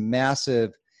provide this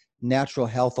massive natural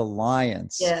health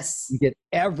alliance. Yes. And get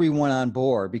everyone on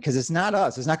board, because it's not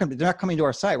us. They're not coming to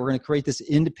our site. We're going to create this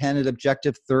independent,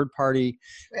 objective, third party,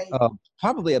 right.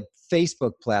 Probably a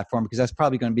Facebook platform, because that's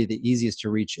probably going to be the easiest to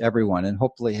reach everyone, and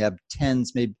hopefully have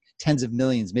tens of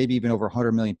millions, maybe even over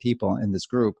 100 million people in this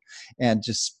group, and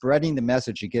just spreading the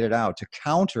message to get it out to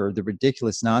counter the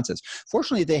ridiculous nonsense.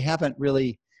 Fortunately, they haven't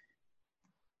really,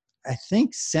 I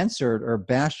think, censored or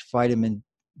bashed vitamin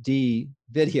D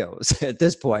videos at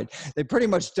this point. They've pretty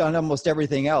much done almost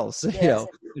everything else. Yes.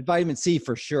 Vitamin C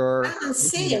for sure. Vitamin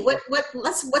C.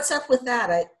 What's up with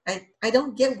that? I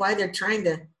don't get why they're trying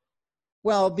to.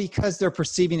 Well, because they're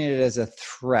perceiving it as a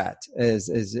threat, is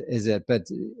it? But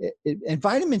and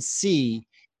vitamin C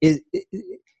is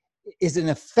an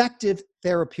effective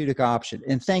therapeutic option,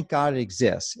 and thank God it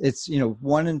exists. It's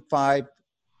 1 in 5.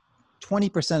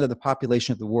 20% of the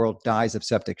population of the world dies of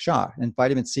septic shock, and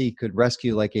vitamin C could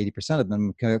rescue like 80% of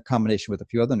them in combination with a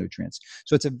few other nutrients.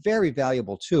 So it's a very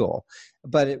valuable tool,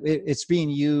 but it's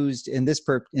being used in this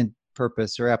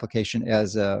purpose or application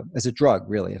as a drug,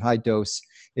 really. At high dose,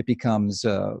 it becomes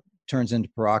turns into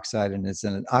peroxide, and is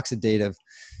an oxidative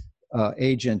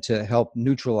agent to help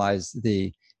neutralize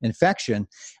the infection.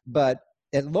 But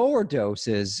at lower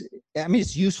doses, I mean,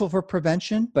 it's useful for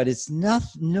prevention, but it's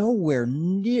nowhere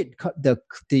near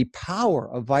the power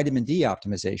of vitamin D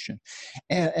optimization.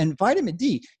 And vitamin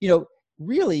D,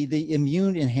 really the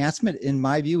immune enhancement, in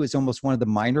my view, is almost one of the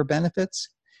minor benefits.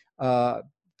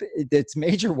 Its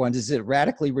major one is it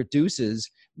radically reduces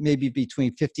maybe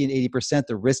between 50 and 80%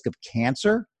 the risk of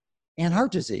cancer and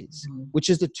heart disease, which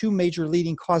is the two major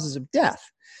leading causes of death.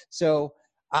 So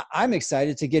I'm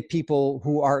excited to get people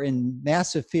who are in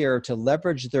massive fear to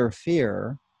leverage their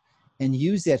fear and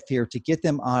use that fear to get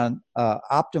them on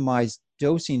optimized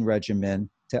dosing regimen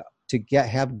to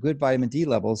have good vitamin D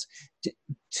levels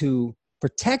to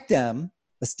protect them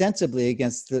ostensibly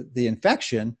against the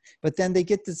infection, but then they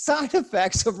get the side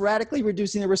effects of radically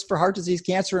reducing the risk for heart disease,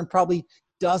 cancer, and probably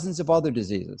dozens of other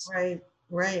diseases.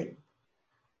 Right.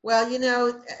 Well,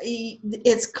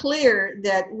 it's clear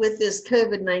that with this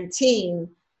COVID-19,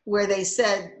 where they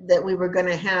said that we were going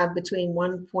to have between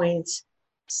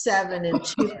 1.7 and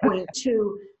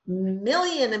 2.2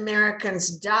 million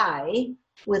Americans die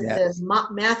with the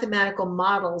mathematical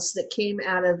models that came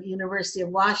out of University of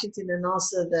Washington and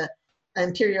also the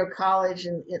Imperial College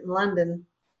in London,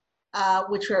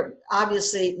 which were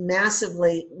obviously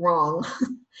massively wrong.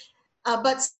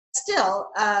 But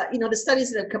still, the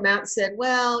studies that have come out said,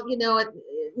 well,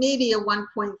 maybe a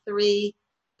 1.3%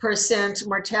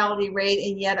 mortality rate,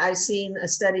 and yet I've seen a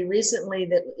study recently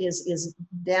that is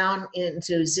down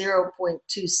into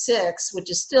 0.26, which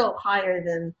is still higher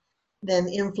than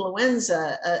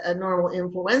influenza, a normal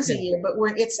influenza year, but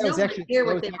it's nowhere near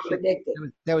what they predicted.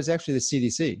 That was actually the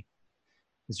CDC,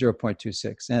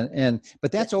 0.26,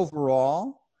 but that's overall.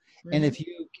 Mm-hmm. And if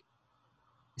you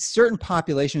certain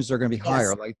populations are going to be higher,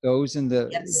 Yes. like those in the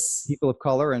Yes. people of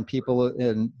color and people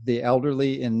in the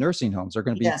elderly in nursing homes are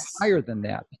going to be Yes. higher than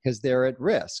that because they're at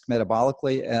risk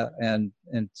metabolically and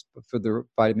for the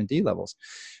vitamin D levels.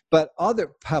 But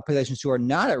other populations who are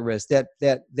not at risk,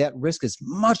 that risk is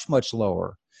much, much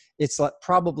lower. It's like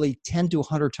probably 10 to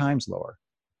 100 times lower.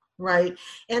 Right.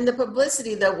 And the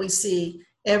publicity that we see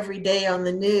every day on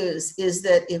the news is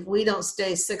that if we don't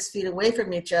stay 6 feet away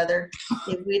from each other,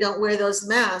 if we don't wear those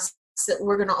masks, that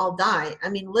we're going to all die. I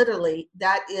mean, literally,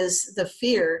 that is the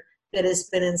fear that has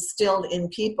been instilled in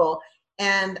people.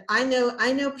 And I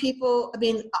know people. I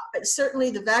mean,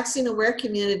 certainly the vaccine aware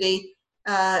community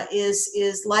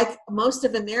is like most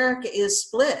of America is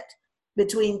split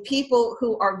between people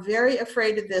who are very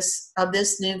afraid of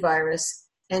this new virus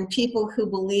and people who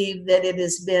believe that it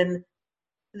has been,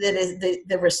 that is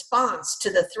the response to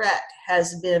the threat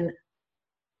has been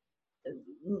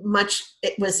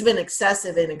been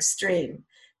excessive and extreme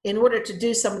in order to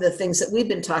do some of the things that we've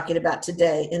been talking about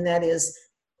today, and that is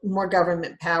more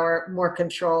government power, more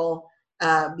control,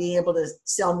 being able to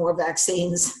sell more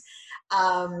vaccines.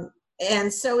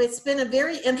 And so it's been a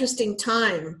very interesting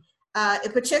time,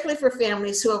 particularly for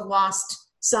families who have lost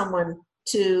someone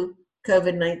to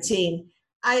COVID-19.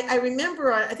 I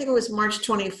remember, I think it was March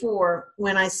 24,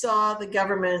 when I saw the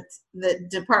government, the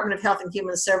Department of Health and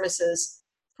Human Services,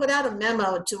 put out a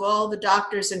memo to all the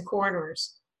doctors and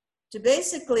coroners to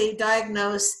basically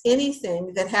diagnose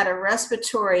anything that had a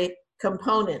respiratory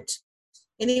component.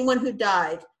 Anyone who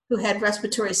died who had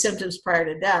respiratory symptoms prior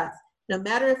to death, no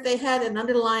matter if they had an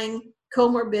underlying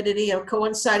comorbidity or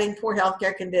coinciding poor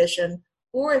healthcare condition,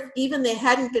 or if even they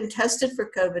hadn't been tested for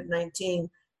COVID-19,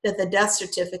 that the death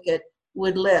certificate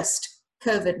would list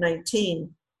COVID-19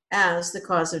 as the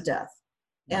cause of death.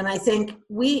 And I think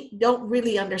we don't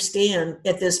really understand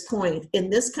at this point in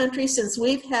this country, since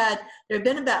there have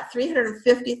been about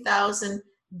 350,000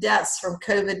 deaths from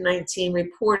COVID-19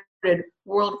 reported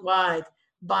worldwide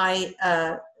by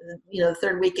the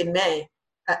third week in May,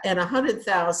 and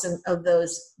 100,000 of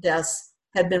those deaths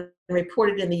have been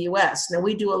reported in the US. Now,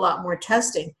 we do a lot more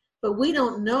testing, but we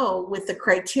don't know with the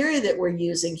criteria that we're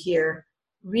using here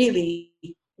really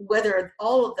whether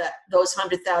all of those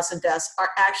 100,000 deaths are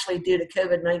actually due to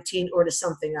COVID-19 or to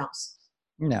something else.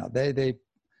 No, they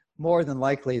more than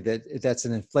likely that's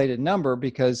an inflated number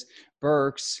because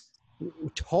Birx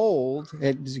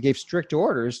gave strict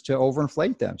orders to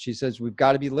overinflate them. She says, we've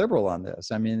got to be liberal on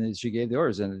this. I mean, she gave the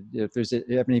orders, and if it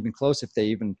haven't even close, if they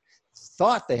even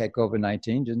thought they had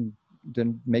COVID-19,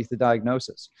 didn't make the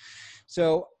diagnosis.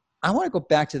 So I want to go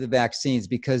back to the vaccines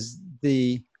because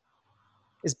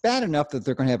it's bad enough that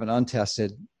they're going to have an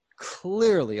untested,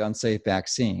 clearly unsafe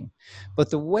vaccine. But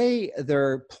the way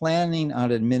they're planning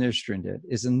on administering it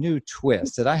is a new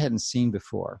twist that I hadn't seen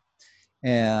before.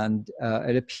 And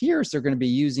it appears they're going to be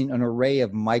using an array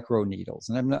of microneedles.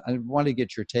 And I want to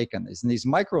get your take on this. And these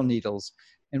microneedles,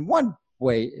 in one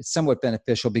way, it's somewhat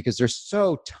beneficial because they're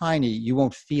so tiny, you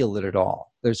won't feel it at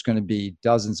all. There's going to be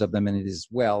dozens of them in it as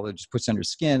well. It just puts on your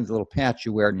skin, the little patch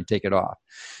you wear, and you take it off.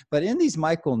 But in these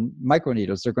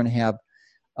microneedles, they're going to have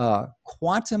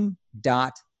quantum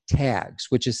dot tags,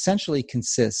 which essentially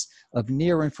consists of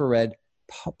near-infrared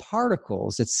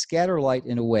particles that scatter light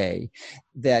in a way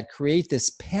that create this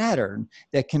pattern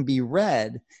that can be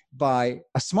read by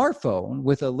a smartphone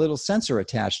with a little sensor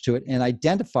attached to it and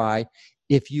identify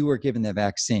if you were given the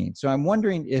vaccine. So I'm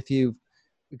wondering if you've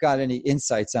got any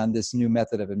insights on this new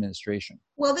method of administration.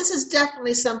 Well, this is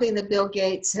definitely something that Bill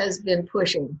Gates has been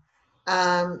pushing.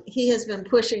 He has been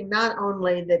pushing not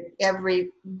only that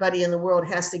everybody in the world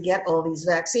has to get all these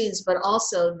vaccines, but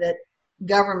also that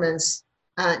governments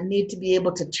need to be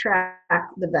able to track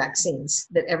the vaccines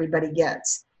that everybody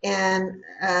gets. And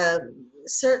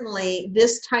certainly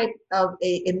this type of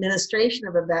administration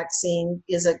of a vaccine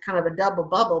is a kind of a double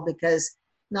bubble, because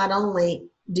not only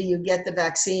do you get the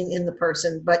vaccine in the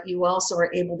person, but you also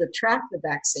are able to track the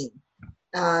vaccine.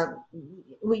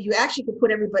 You actually could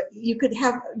put everybody, you could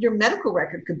have your medical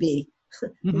record could be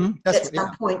at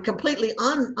some point completely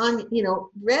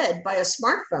read by a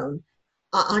smartphone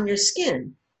on your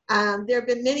skin. There have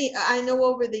been many, I know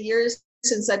over the years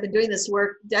since I've been doing this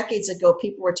work, decades ago,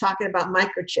 people were talking about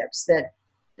microchips. That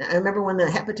I remember when the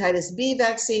hepatitis B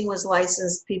vaccine was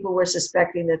licensed, people were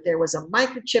suspecting that there was a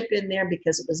microchip in there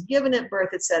because it was given at birth,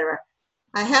 et cetera.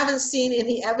 I haven't seen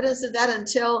any evidence of that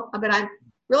I'm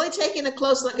really taking a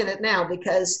close look at it now,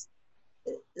 because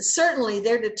certainly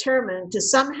they're determined to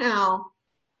somehow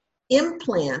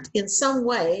implant in some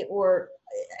way or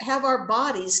have our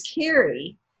bodies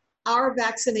carry our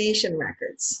vaccination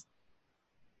records.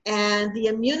 And the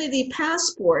immunity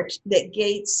passport that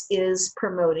Gates is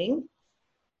promoting,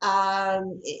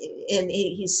 and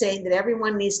he's saying that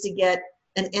everyone needs to get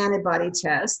an antibody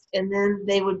test, and then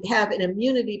they would have an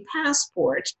immunity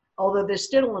passport, although there's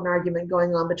still an argument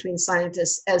going on between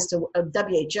scientists as to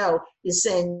WHO is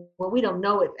saying, well, we don't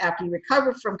know if after you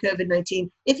recover from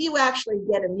COVID-19, if you actually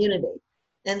get immunity.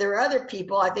 And there are other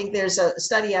people, I think there's a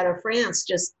study out of France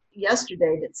just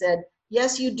yesterday that said,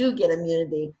 yes, you do get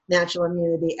immunity, natural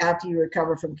immunity, after you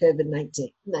recover from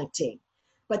COVID-19.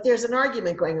 But there's an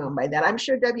argument going on by that. I'm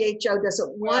sure WHO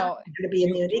doesn't want there to be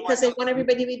immunity because they want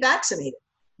everybody to be vaccinated.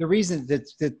 The reason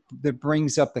that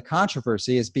brings up the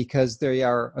controversy is because they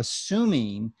are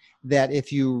assuming that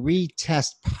if you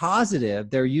retest positive,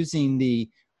 they're using the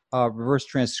reverse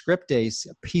transcriptase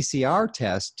PCR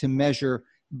test to measure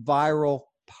viral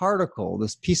particle,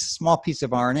 this small piece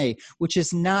of RNA, which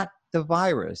is not the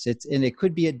virus. And it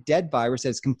could be a dead virus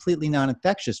that's completely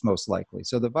non-infectious, most likely.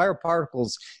 So the viral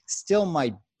particles still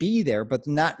might be there, but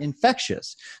not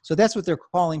infectious. So that's what they're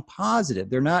calling positive.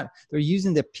 They're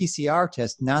using the PCR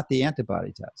test, not the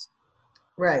antibody test.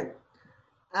 Right.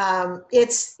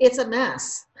 It's a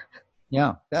mess.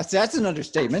 Yeah, that's an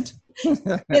understatement.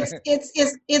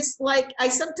 It's like, I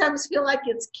sometimes feel like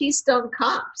it's Keystone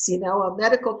Cops, a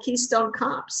medical Keystone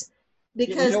Cops,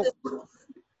 because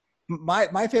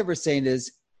my favorite saying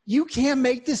is, you can't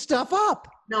make this stuff up.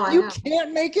 No, I you know.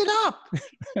 Can't make it up.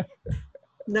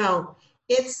 No,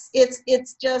 it's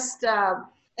just,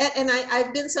 and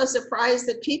I've been so surprised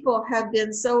that people have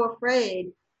been so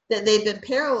afraid that they've been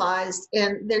paralyzed,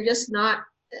 and they're just not.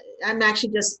 I'm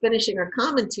actually just finishing a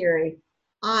commentary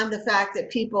on the fact that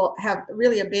people have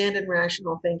really abandoned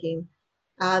rational thinking.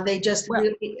 They just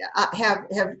really have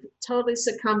totally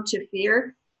succumbed to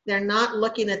fear. They're not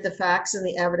looking at the facts and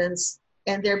the evidence,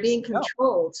 and they're being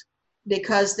controlled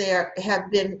because they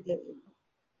have been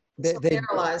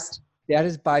paralyzed. That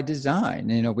is by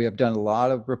design. We have done a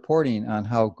lot of reporting on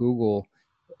how Google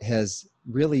has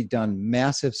really done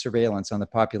massive surveillance on the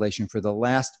population for the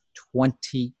last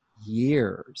 20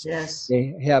 years. Yes.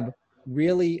 They have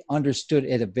really understood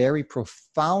at a very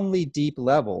profoundly deep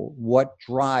level what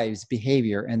drives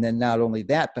behavior. And then not only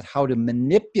that, but how to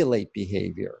manipulate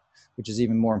behavior, which is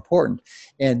even more important.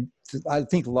 And I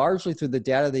think largely through the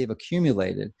data they've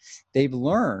accumulated, they've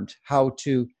learned how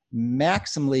to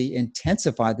maximally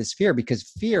intensify this fear,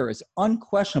 because fear is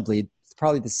unquestionably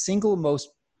probably the single most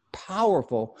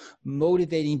powerful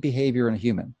motivating behavior in a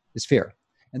human is fear.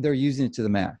 And they're using it to the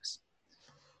max.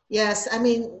 Yes. I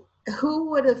mean, who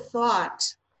would have thought,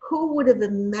 who would have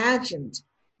imagined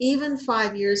even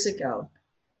 5 years ago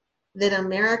that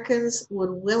Americans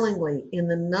would willingly, in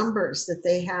the numbers that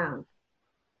they have,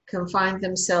 confine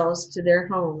themselves to their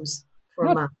homes for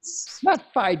months? Not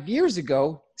 5 years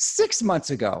ago, 6 months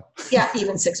ago. Yeah,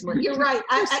 even 6 months. You're right.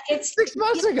 It's 6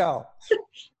 months ago.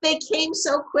 They came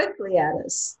so quickly at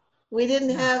us. We didn't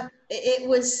have, it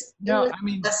was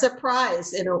a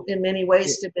surprise in many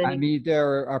ways to many. I mean,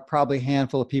 there are probably a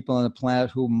handful of people on the planet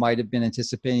who might have been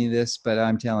anticipating this, but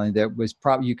I'm telling you,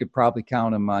 you could probably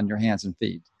count them on your hands and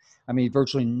feet. I mean,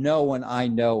 virtually no one I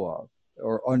know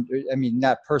of,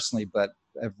 not personally, but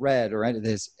have read or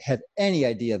has had any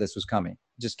idea this was coming.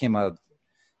 It just came out of,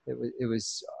 it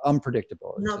was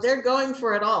unpredictable. No, they're going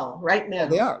for it all right now. Yeah,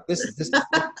 they are. This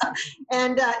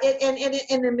and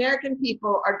American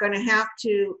people are going to have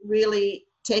to really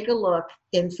take a look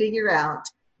and figure out,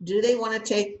 do they want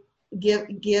to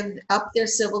give up their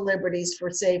civil liberties for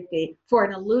safety, for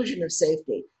an illusion of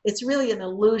safety? It's really an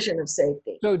illusion of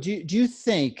safety. So do you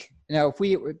think, now, if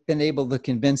we've been able to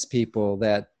convince people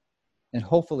that, and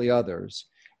hopefully others,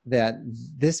 that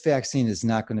this vaccine is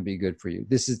not going to be good for you,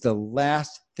 this is the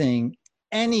last thing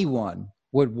anyone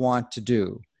would want to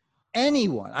do.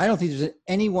 Anyone. I don't think there's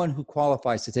anyone who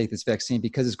qualifies to take this vaccine,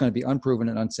 because it's going to be unproven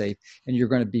and unsafe, and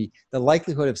the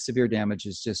likelihood of severe damage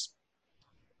is just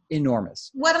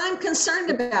enormous. What I'm concerned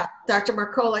about, Dr.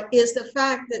 Mercola, is the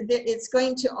fact that it's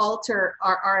going to alter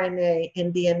our RNA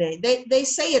and DNA. They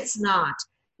say it's not,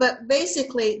 but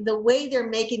basically the way they're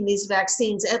making these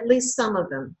vaccines, at least some of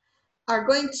them, are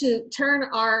going to turn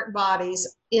our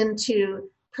bodies into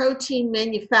protein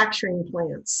manufacturing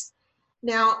plants.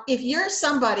 Now, if you're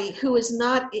somebody who is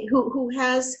not, who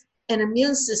has an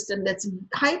immune system that's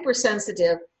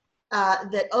hypersensitive,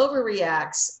 that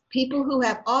overreacts, people who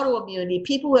have autoimmunity,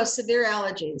 people who have severe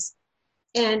allergies,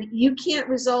 and you can't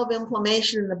resolve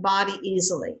inflammation in the body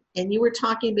easily. And you were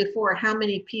talking before how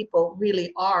many people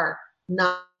really are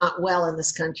not well in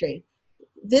this country.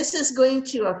 This is going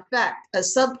to affect a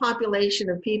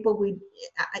subpopulation of people.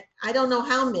 I don't know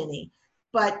how many,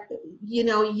 but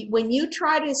when you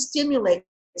try to stimulate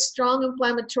strong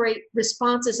inflammatory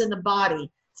responses in the body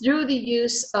through the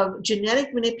use of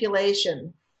genetic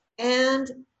manipulation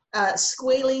and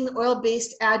squalene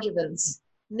oil-based adjuvants,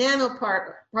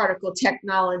 nanoparticle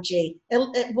technology.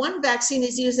 One vaccine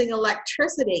is using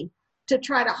electricity to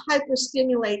try to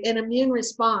hyperstimulate an immune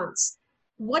response.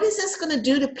 What is this going to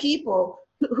do to people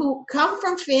who come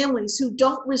from families who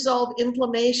don't resolve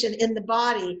inflammation in the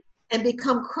body and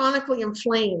become chronically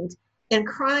inflamed and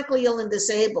chronically ill and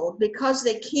disabled because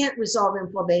they can't resolve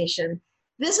inflammation?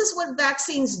 This is what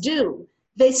vaccines do.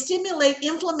 They stimulate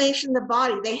inflammation in the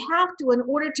body. They have to in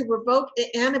order to provoke an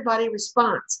antibody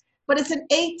response. But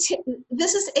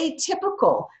this is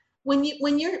atypical. When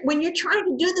you're trying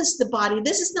to do this to the body,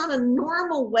 this is not a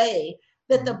normal way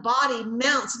that the body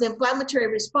mounts an inflammatory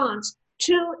response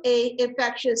to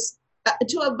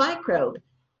to a microbe.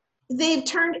 They've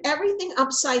turned everything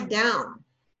upside down,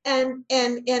 and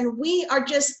we are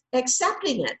just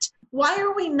accepting it. Why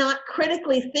are we not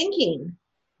critically thinking?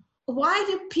 Why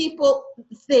do people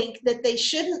think that they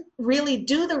shouldn't really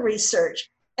do the research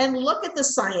and look at the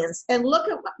science and look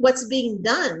at what's being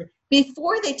done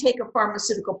before they take a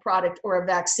pharmaceutical product or a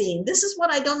vaccine? This is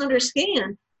what I don't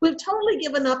understand. We've totally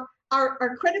given up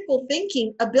our critical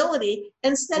thinking ability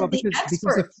and said the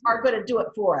experts are going to do it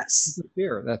for us.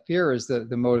 That fear is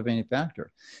the motivating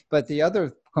factor. But the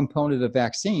other component of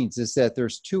vaccines is that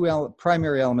there's two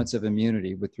primary elements of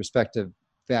immunity with respect to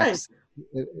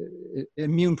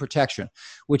immune protection,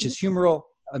 which is humoral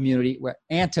immunity,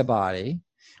 antibody,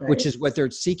 which is what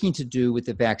they're seeking to do with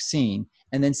the vaccine,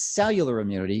 and then cellular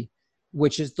immunity,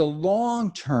 which is the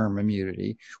long-term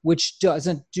immunity, which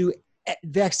doesn't do.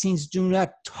 Vaccines do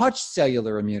not touch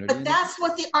cellular immunity. But that's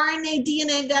what the RNA,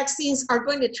 DNA vaccines are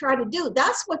going to try to do.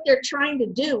 That's what they're trying to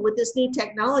do with this new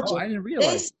technology. Oh, I didn't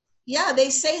realize. They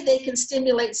say they can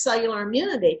stimulate cellular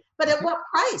immunity, but at what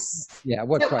price? Yeah,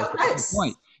 what price? That's the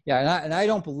point. Yeah, and I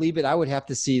don't believe it. I would have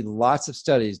to see lots of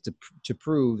studies to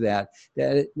prove that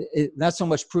it not so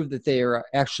much prove that they are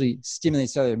actually stimulating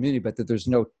cellular immunity, but that there's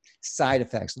no side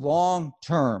effects,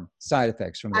 long-term side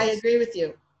effects from this. I agree with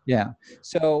you. Yeah.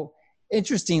 So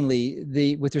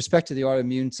interestingly, with respect to the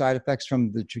autoimmune side effects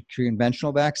from the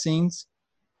conventional vaccines,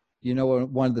 you know what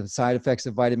one of the side effects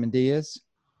of vitamin D is?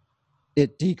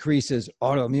 It decreases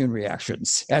autoimmune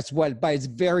reactions. That's what, by its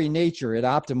very nature, it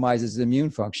optimizes the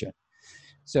immune function.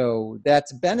 So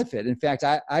that's a benefit. In fact,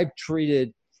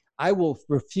 I will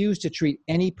refuse to treat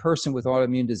any person with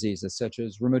autoimmune diseases such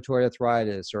as rheumatoid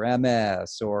arthritis or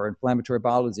MS or inflammatory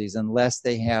bowel disease unless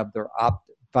they have their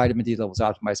vitamin D levels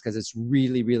optimized, because it's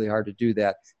really, really hard to do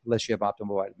that unless you have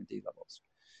optimal vitamin D levels.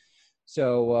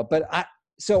 So,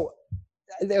 so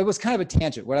it was kind of a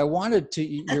tangent. What I wanted to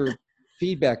your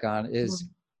feedback on is,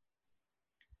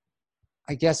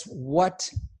 I guess, what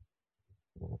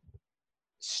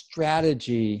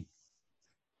strategy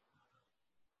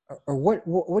or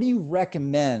what do you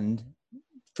recommend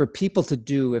for people to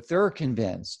do if they're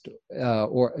convinced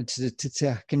or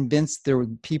to convince their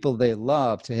people they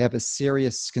love to have a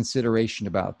serious consideration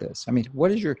about this? I mean,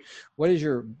 what is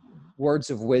your words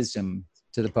of wisdom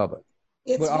to the public?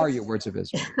 What are your words of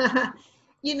wisdom?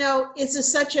 You know, it's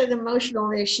such an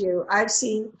emotional issue. I've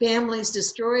seen families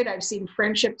destroyed. I've seen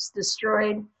friendships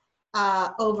destroyed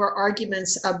over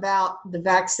arguments about the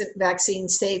vaccine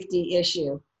safety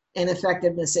issue and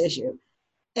effectiveness issue.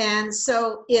 And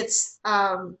so it's,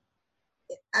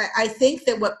 I think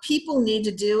that what people need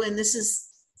to do, and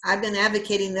I've been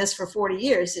advocating this for 40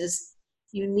 years, is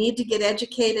you need to get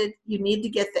educated. You need to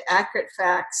get the accurate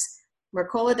facts.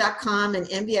 Mercola.com and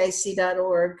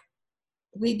NVIC.org.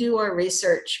 We do our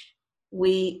research.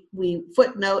 We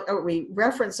footnote or we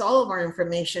reference all of our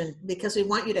information because we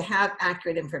want you to have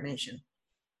accurate information.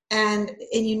 And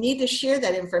you need to share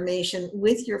that information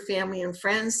with your family and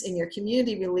friends and your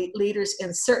community leaders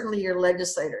and certainly your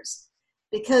legislators.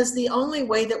 Because the only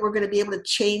way that we're going to be able to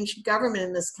change government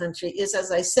in this country is,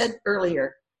 as I said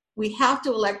earlier, we have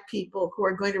to elect people who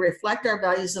are going to reflect our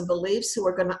values and beliefs, who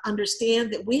are going to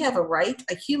understand that we have a right,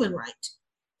 a human right,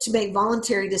 to make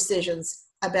voluntary decisions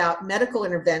about medical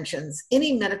interventions,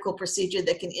 any medical procedure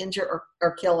that can injure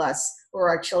or kill us or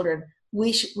our children.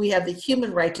 We have the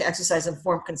human right to exercise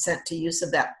informed consent to use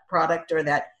of that product or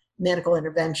that medical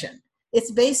intervention.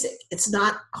 It's basic. It's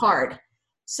not hard.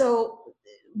 So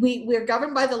we're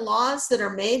governed by the laws that are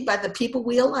made by the people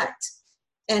we elect.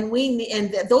 And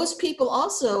those people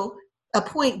also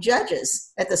appoint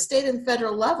judges at the state and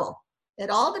federal level. It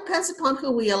all depends upon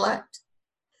who we elect.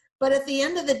 But at the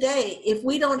end of the day, if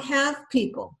we don't have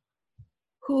people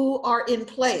who are in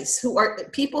place, who are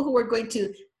people who are going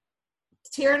to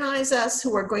tyrannize us,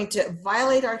 who are going to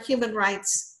violate our human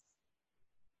rights,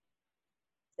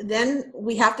 then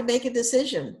we have to make a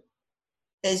decision.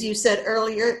 As you said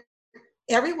earlier,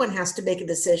 everyone has to make a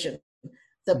decision.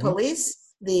 The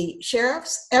police, the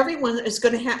sheriffs, everyone is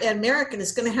going to have, American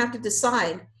is going to have to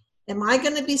decide, am I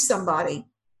going to be somebody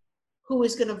who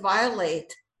is going to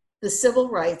violate the civil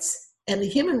rights and the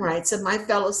human rights of my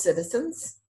fellow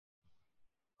citizens?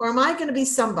 Or am I going to be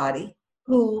somebody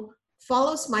who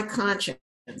follows my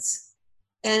conscience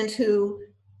and who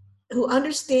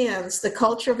understands the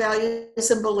culture,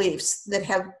 values, and beliefs that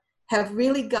have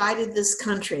really guided this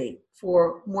country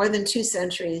for more than 2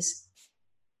 centuries?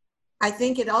 I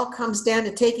think it all comes down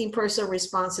to taking personal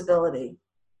responsibility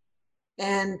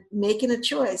and making a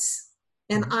choice.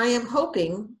 And I am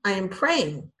hoping, I am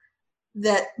praying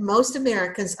that most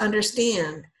Americans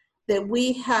understand that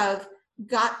we have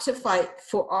got to fight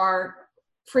for our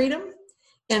freedom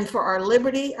and for our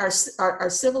liberty, our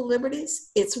civil liberties.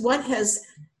 It's what has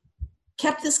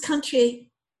kept this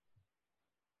country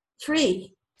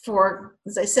free for,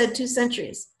 as I said, 2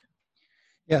 centuries.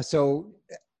 Yeah, so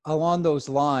along those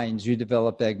lines, you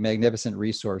developed a magnificent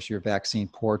resource, your vaccine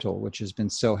portal, which has been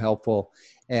so helpful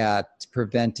at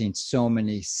preventing so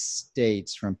many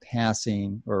states from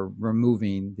passing or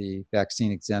removing the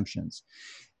vaccine exemptions.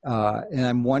 And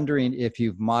I'm wondering if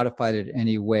you've modified it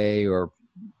any way or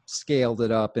scaled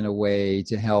it up in a way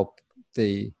to help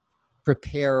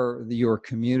prepare your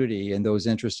community and those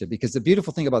interested. Because the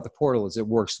beautiful thing about the portal is it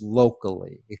works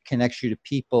locally. It connects you to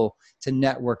people, to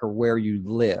network, or where you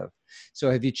live. So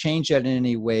have you changed that in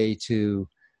any way to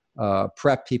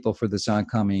prep people for this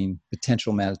oncoming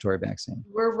potential mandatory vaccine?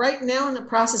 We're right now in the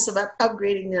process of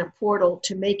upgrading that portal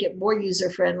to make it more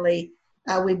user-friendly.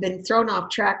 We've been thrown off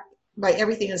track by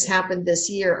everything that's happened this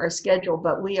year, our schedule,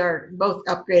 but we are both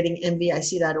upgrading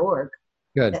MVIC.org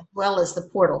Good. as well as the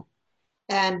portal.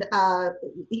 And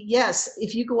yes,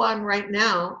 if you go on right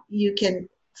now, you can,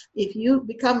 if you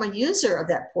become a user of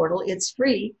that portal, it's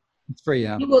free. It's free,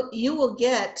 yeah. You will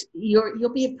get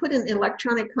you'll be put in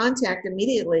electronic contact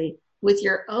immediately with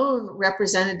your own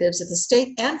representatives at the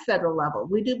state and federal level.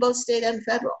 We do both state and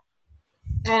federal.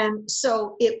 And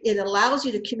so it allows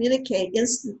you to communicate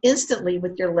instantly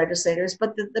with your legislators.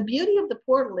 But the beauty of the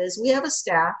portal is we have a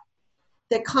staff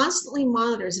that constantly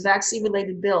monitors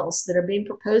vaccine-related bills that are being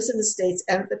proposed in the states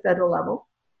and at the federal level.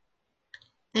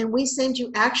 And we send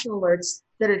you action alerts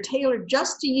that are tailored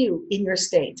just to you in your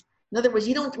state. In other words,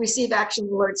 you don't receive action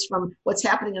alerts from what's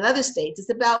happening in other states. It's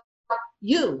about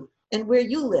you and where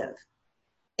you live.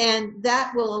 And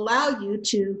that will allow you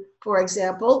to, for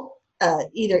example,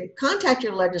 either contact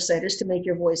your legislators to make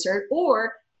your voice heard,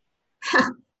 or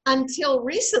until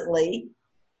recently,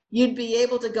 you'd be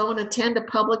able to go and attend a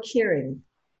public hearing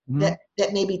that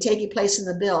may be taking place in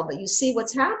the bill. But you see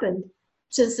what's happened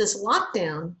since this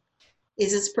lockdown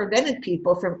is it's prevented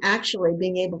people from actually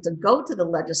being able to go to the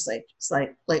legislatures,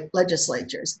 like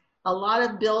legislatures. A lot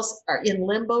of bills are in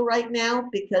limbo right now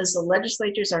because the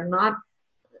legislatures are not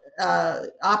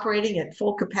operating at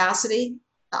full capacity,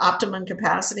 optimum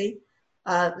capacity.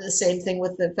 The same thing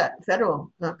with the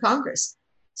federal Congress.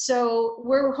 So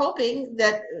we're hoping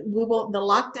that the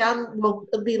lockdown will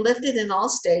be lifted in all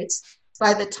states.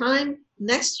 By the time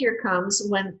next year comes,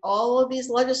 when all of these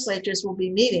legislatures will be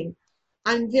meeting,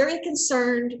 I'm very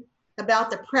concerned about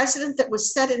the precedent that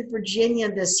was set in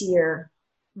Virginia this year,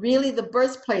 really the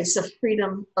birthplace of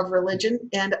freedom of religion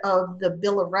and of the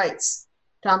Bill of Rights.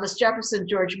 Thomas Jefferson,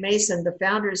 George Mason, the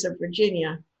founders of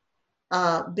Virginia,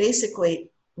 basically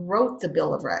wrote the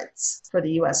Bill of Rights for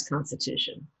the U.S.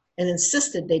 Constitution and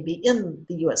insisted they be in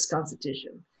the U.S.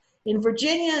 Constitution. In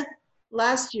Virginia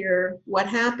last year, what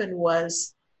happened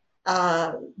was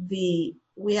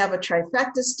we have a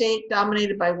trifecta state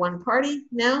dominated by one party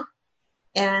now,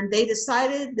 and they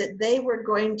decided that they were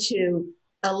going to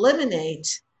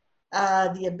eliminate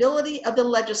the ability of the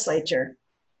legislature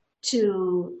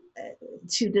to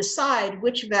decide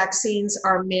which vaccines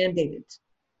are mandated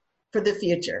for the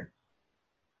future,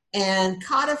 and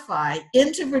codify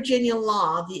into Virginia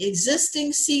law the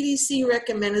existing CDC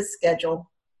recommended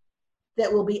schedule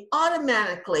that will be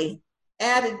automatically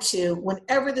added to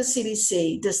whenever the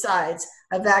CDC decides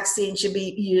a vaccine should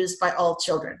be used by all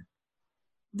children.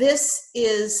 This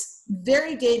is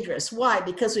very dangerous. Why?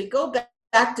 Because we go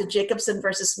back to Jacobson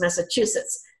versus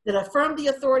Massachusetts that affirmed the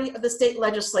authority of the state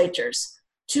legislatures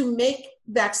to make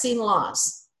vaccine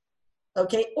laws,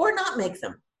 okay, or not make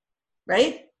them,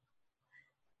 right?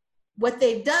 What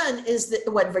they've done is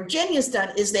that what Virginia's done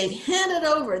is they've handed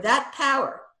over that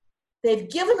power. They've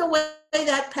given away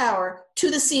that power to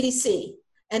the CDC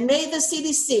and made the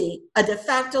CDC a de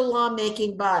facto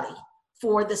lawmaking body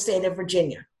for the state of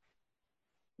Virginia.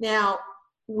 Now,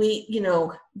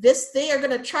 they are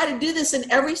going to try to do this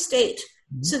in every state,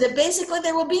 so that basically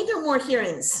there will be no more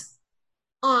hearings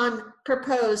on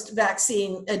proposed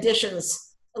vaccine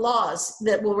additions laws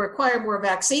that will require more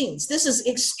vaccines. This is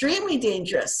extremely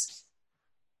dangerous.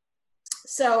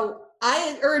 So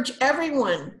I urge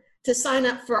everyone to sign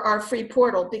up for our free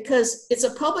portal, because it's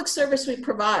a public service we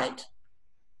provide.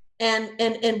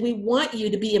 And we want you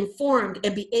to be informed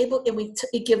and be able, and we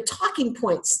give talking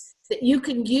points that you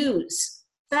can use,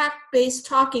 fact-based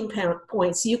talking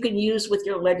points you can use with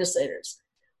your legislators.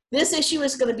 This issue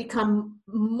is going to become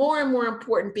more and more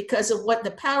important because of what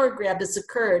the power grab that's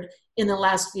occurred in the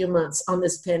last few months on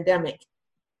this pandemic.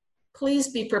 Please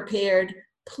be prepared.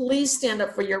 Please stand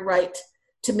up for your right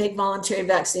to make voluntary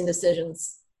vaccine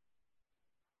decisions.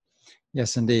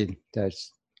 Yes, indeed.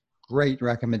 That's great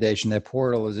recommendation. That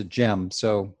portal is a gem.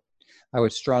 So I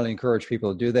would strongly encourage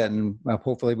people to do that. And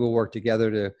hopefully we'll work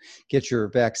together to get your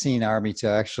vaccine army to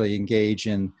actually engage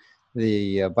in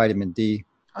the vitamin D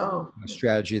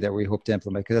strategy that we hope to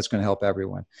implement, because that's going to help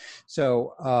everyone.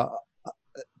 So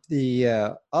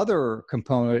the other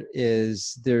component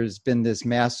is there's been this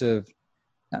massive,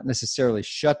 not necessarily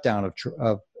shutdown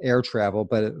of air travel,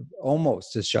 but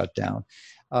almost a shutdown.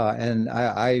 And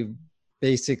I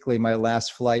basically, my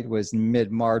last flight was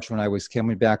mid-March when I was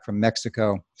coming back from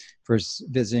Mexico for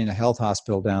visiting a health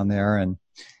hospital down there. And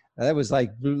that was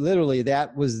like, literally,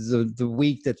 that was the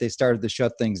week that they started to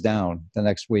shut things down. The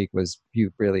next week was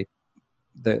it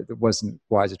wasn't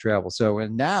wise to travel. So,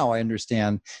 and now I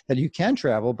understand that you can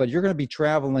travel, but you're going to be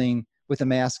traveling with a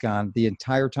mask on the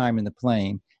entire time in the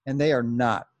plane, and they are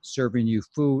not serving you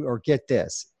food or, get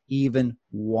this, even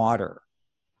water.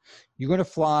 You're going to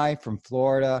fly from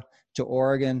Florida to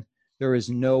Oregon. There is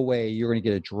no way you're going to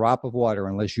get a drop of water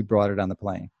unless you brought it on the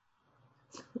plane.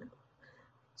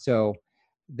 So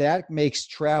that makes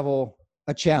travel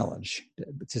a challenge,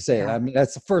 to say. I mean,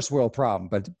 that's a first world problem,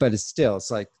 but it's still,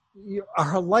 it's like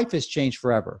our life has changed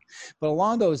forever. But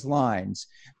along those lines,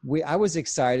 I was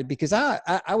excited because I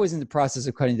was in the process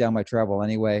of cutting down my travel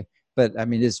anyway. But I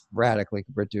mean, it's radically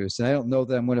reduced. And I don't know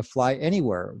that I'm going to fly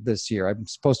anywhere this year. I'm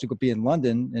supposed to be in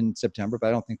London in September, but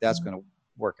I don't think that's going to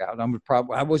work out.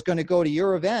 I was going to go to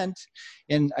your event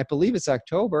in, I believe it's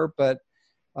October, but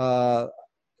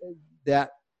that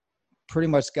pretty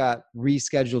much got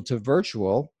rescheduled to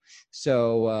virtual.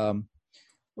 So,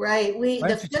 right. Why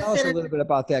don't you tell us a little bit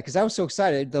about that? Because I was so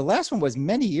excited. The last one was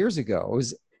many years ago. It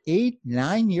was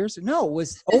 9 years. No, it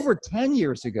was over 10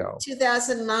 years ago.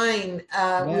 2009. We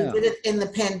did it in the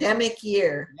pandemic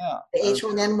year. Yeah. The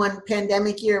H1N1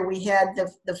 pandemic year. We had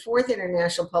the fourth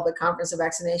International Public Conference of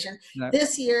Vaccination.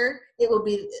 This year,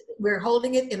 we're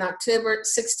holding it in October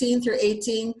 16 through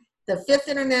 18. The fifth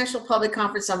International Public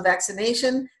Conference on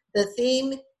Vaccination. The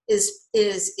theme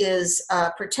is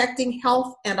protecting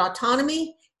health and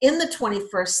autonomy in the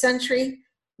 21st century.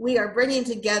 We are bringing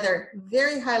together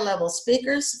very high-level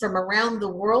speakers from around the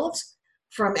world,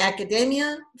 from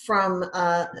academia, from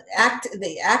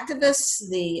the activists,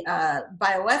 the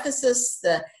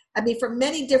bioethicists, from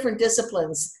many different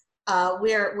disciplines.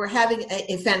 We're having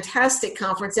a fantastic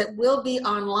conference that will be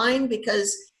online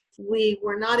because we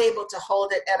were not able to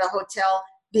hold it at a hotel,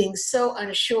 being so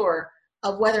unsure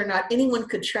of whether or not anyone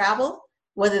could travel,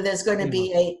 whether there's going to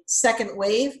be a second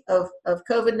wave of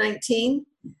COVID-19.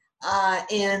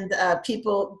 And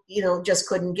people, just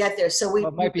couldn't get there. So we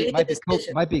might be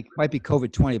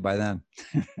COVID-20 by then.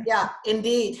 Yeah,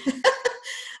 indeed.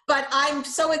 But I'm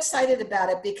so excited about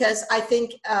it because I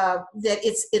think that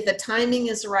if the timing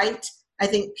is right. I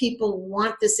think people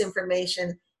want this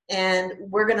information, and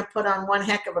we're going to put on one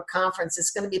heck of a conference.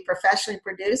 It's going to be professionally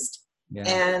produced,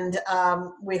 and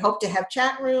we hope to have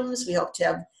chat rooms. We hope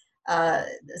to have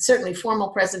certainly formal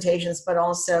presentations, but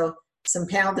also some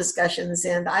panel discussions,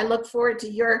 and I look forward to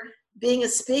your being a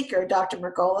speaker, Dr.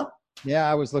 Mercola. Yeah,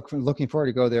 I was looking forward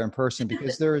to go there in person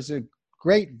because there is a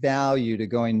great value to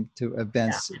going to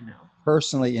events,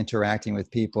 personally interacting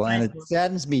with people, and it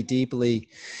saddens me deeply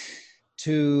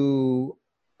to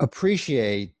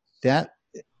appreciate that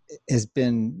has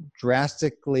been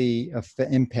drastically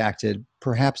impacted,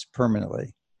 perhaps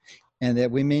permanently. And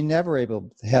that we may never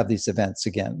able to have these events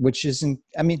again, we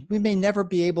may never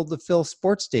be able to fill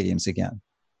sports stadiums again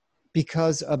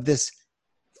because of this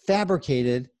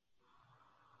fabricated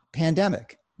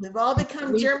pandemic. We've all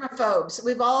become germaphobes.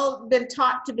 We've all been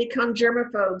taught to become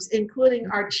germaphobes, including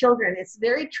our children. It's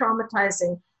very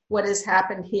traumatizing what has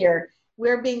happened here.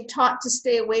 We're being taught to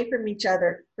stay away from each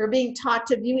other. We're being taught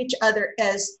to view each other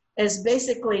as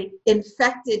basically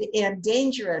infected and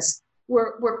dangerous.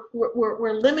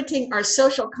 We're limiting our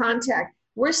social contact.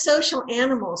 We're social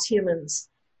animals, humans.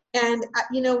 And,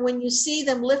 when you see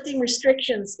them lifting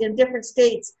restrictions in different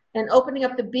states and opening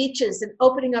up the beaches and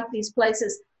opening up these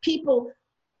places, people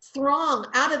throng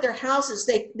out of their houses.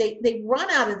 They run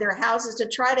out of their houses to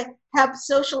try to have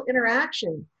social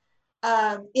interaction.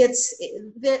 It's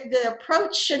the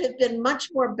approach should have been much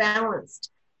more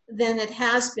balanced than it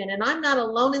has been. And I'm not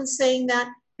alone in saying that.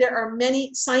 There are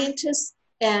many scientists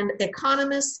and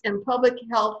economists and public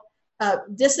health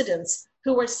dissidents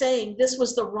who are saying this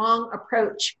was the wrong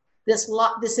approach, this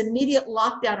immediate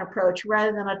lockdown approach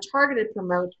rather than a targeted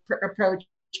approach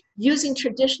using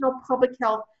traditional public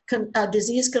health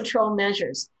disease control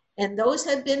measures. And those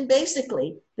have been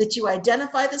basically that you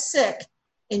identify the sick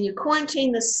and you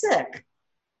quarantine the sick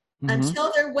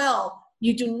until they're well.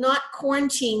 You do not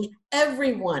quarantine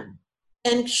everyone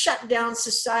and shut down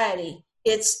society.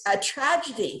 It's a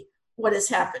tragedy what has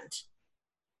happened.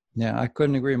 Yeah, I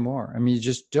couldn't agree more. I mean, you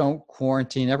just don't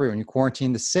quarantine everyone. You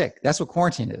quarantine the sick. That's what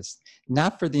quarantine is.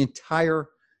 Not for the entire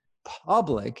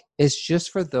public. It's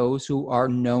just for those who are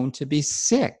known to be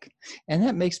sick. And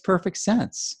that makes perfect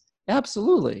sense.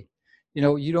 Absolutely.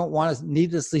 You don't want to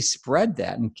needlessly spread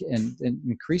that and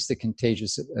increase the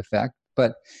contagious effect.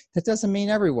 But that doesn't mean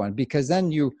everyone, because then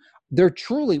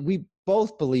we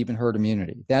both believe in herd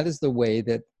immunity. That is the way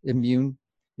that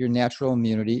your natural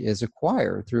immunity is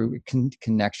acquired through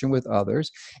connection with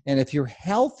others. And if you're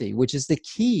healthy, which is the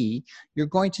key, you're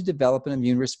going to develop an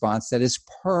immune response that is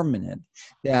permanent,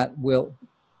 that will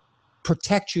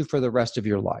protect you for the rest of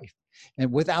your life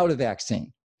and without a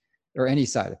vaccine or any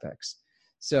side effects.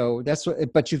 So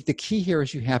the key here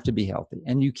is you have to be healthy,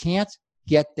 and you can't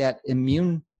get that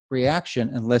immune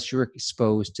reaction unless you're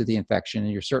exposed to the infection,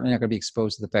 and you're certainly not going to be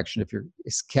exposed to the infection if you're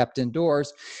kept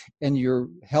indoors and your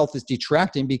health is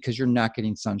detracting because you're not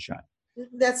getting sunshine.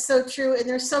 That's so true. And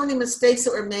there's so many mistakes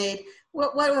that were made.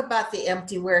 What about the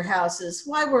empty warehouses?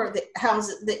 Why were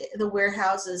the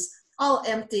warehouses all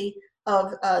empty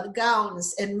of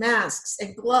gowns and masks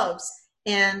and gloves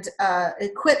and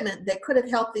equipment that could have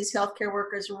helped these healthcare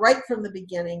workers right from the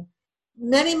beginning?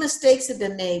 Many mistakes have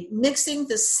been made, mixing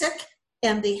the sick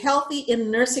and the healthy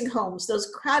in nursing homes,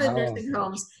 those crowded nursing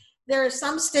homes. There are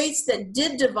some states that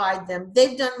did divide them.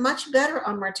 They've done much better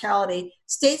on mortality.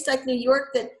 States like New York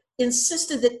that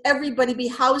insisted that everybody be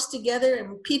housed together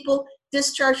and people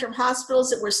discharged from hospitals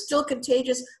that were still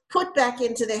contagious put back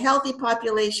into the healthy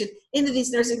population, into these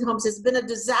nursing homes, has been a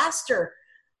disaster.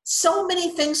 So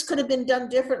many things could have been done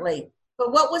differently.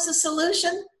 But what was the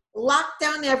solution? Lock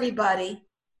down everybody,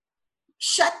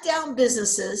 shut down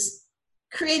businesses,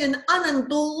 create an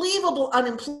unbelievable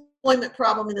unemployment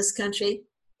problem in this country.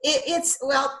 As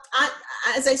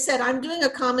I said, I'm doing a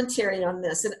commentary on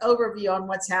this, an overview on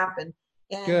what's happened.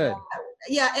 And, good.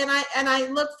 And I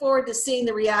look forward to seeing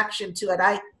the reaction to it.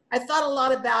 I thought a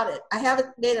lot about it. I haven't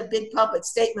made a big public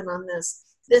statement on this.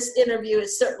 This interview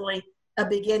is certainly a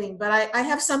beginning, but I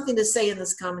have something to say in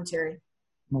this commentary.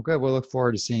 Well, good. We'll look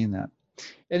forward to seeing that.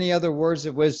 Any other words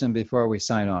of wisdom before we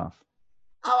sign off?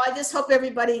 Oh, I just hope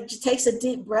everybody takes a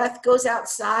deep breath, goes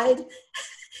outside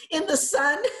in the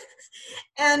sun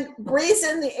and breathes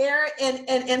in the air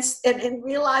and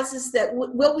realizes that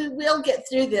we will get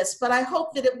through this. But I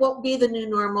hope that it won't be the new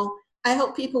normal. I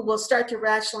hope people will start to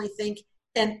rationally think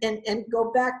and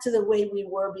go back to the way we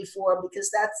were before, because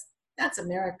that's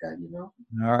America,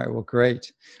 All right. Well,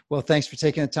 great. Well, thanks for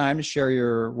taking the time to share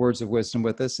your words of wisdom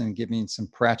with us and giving some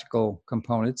practical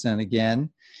components. And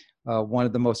again, one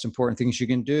of the most important things you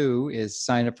can do is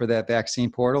sign up for that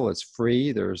vaccine portal. It's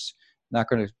free. There's not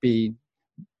going to be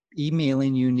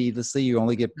emailing you needlessly. You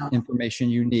only get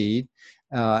information you need.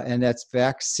 And that's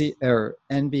vaccine or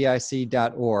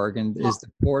nvic.org and is the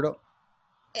portal.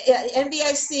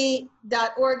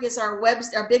 NVIC.org is our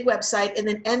big website, and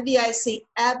then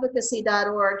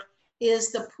NVICadvocacy.org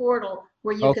is the portal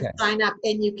where you can sign up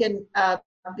and you can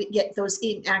get those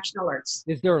action alerts.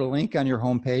 Is there a link on your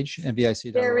homepage,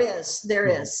 NVIC.org? There is.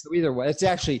 So either way, it's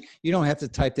actually, you don't have to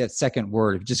type that second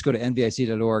word. Just go to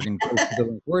NVIC.org and go to the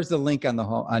link. Where's the link on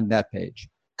that page?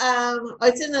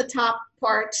 It's in the top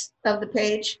part of the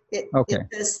page. It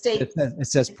says state. It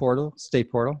says portal, state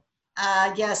portal.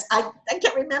 Yes, I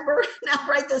can't remember now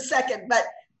right this second, but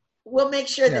we'll make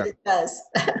sure that it does.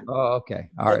 Oh, okay.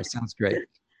 All right. Sounds great.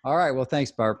 All right. Well,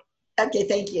 thanks, Barb. Okay.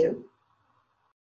 Thank you.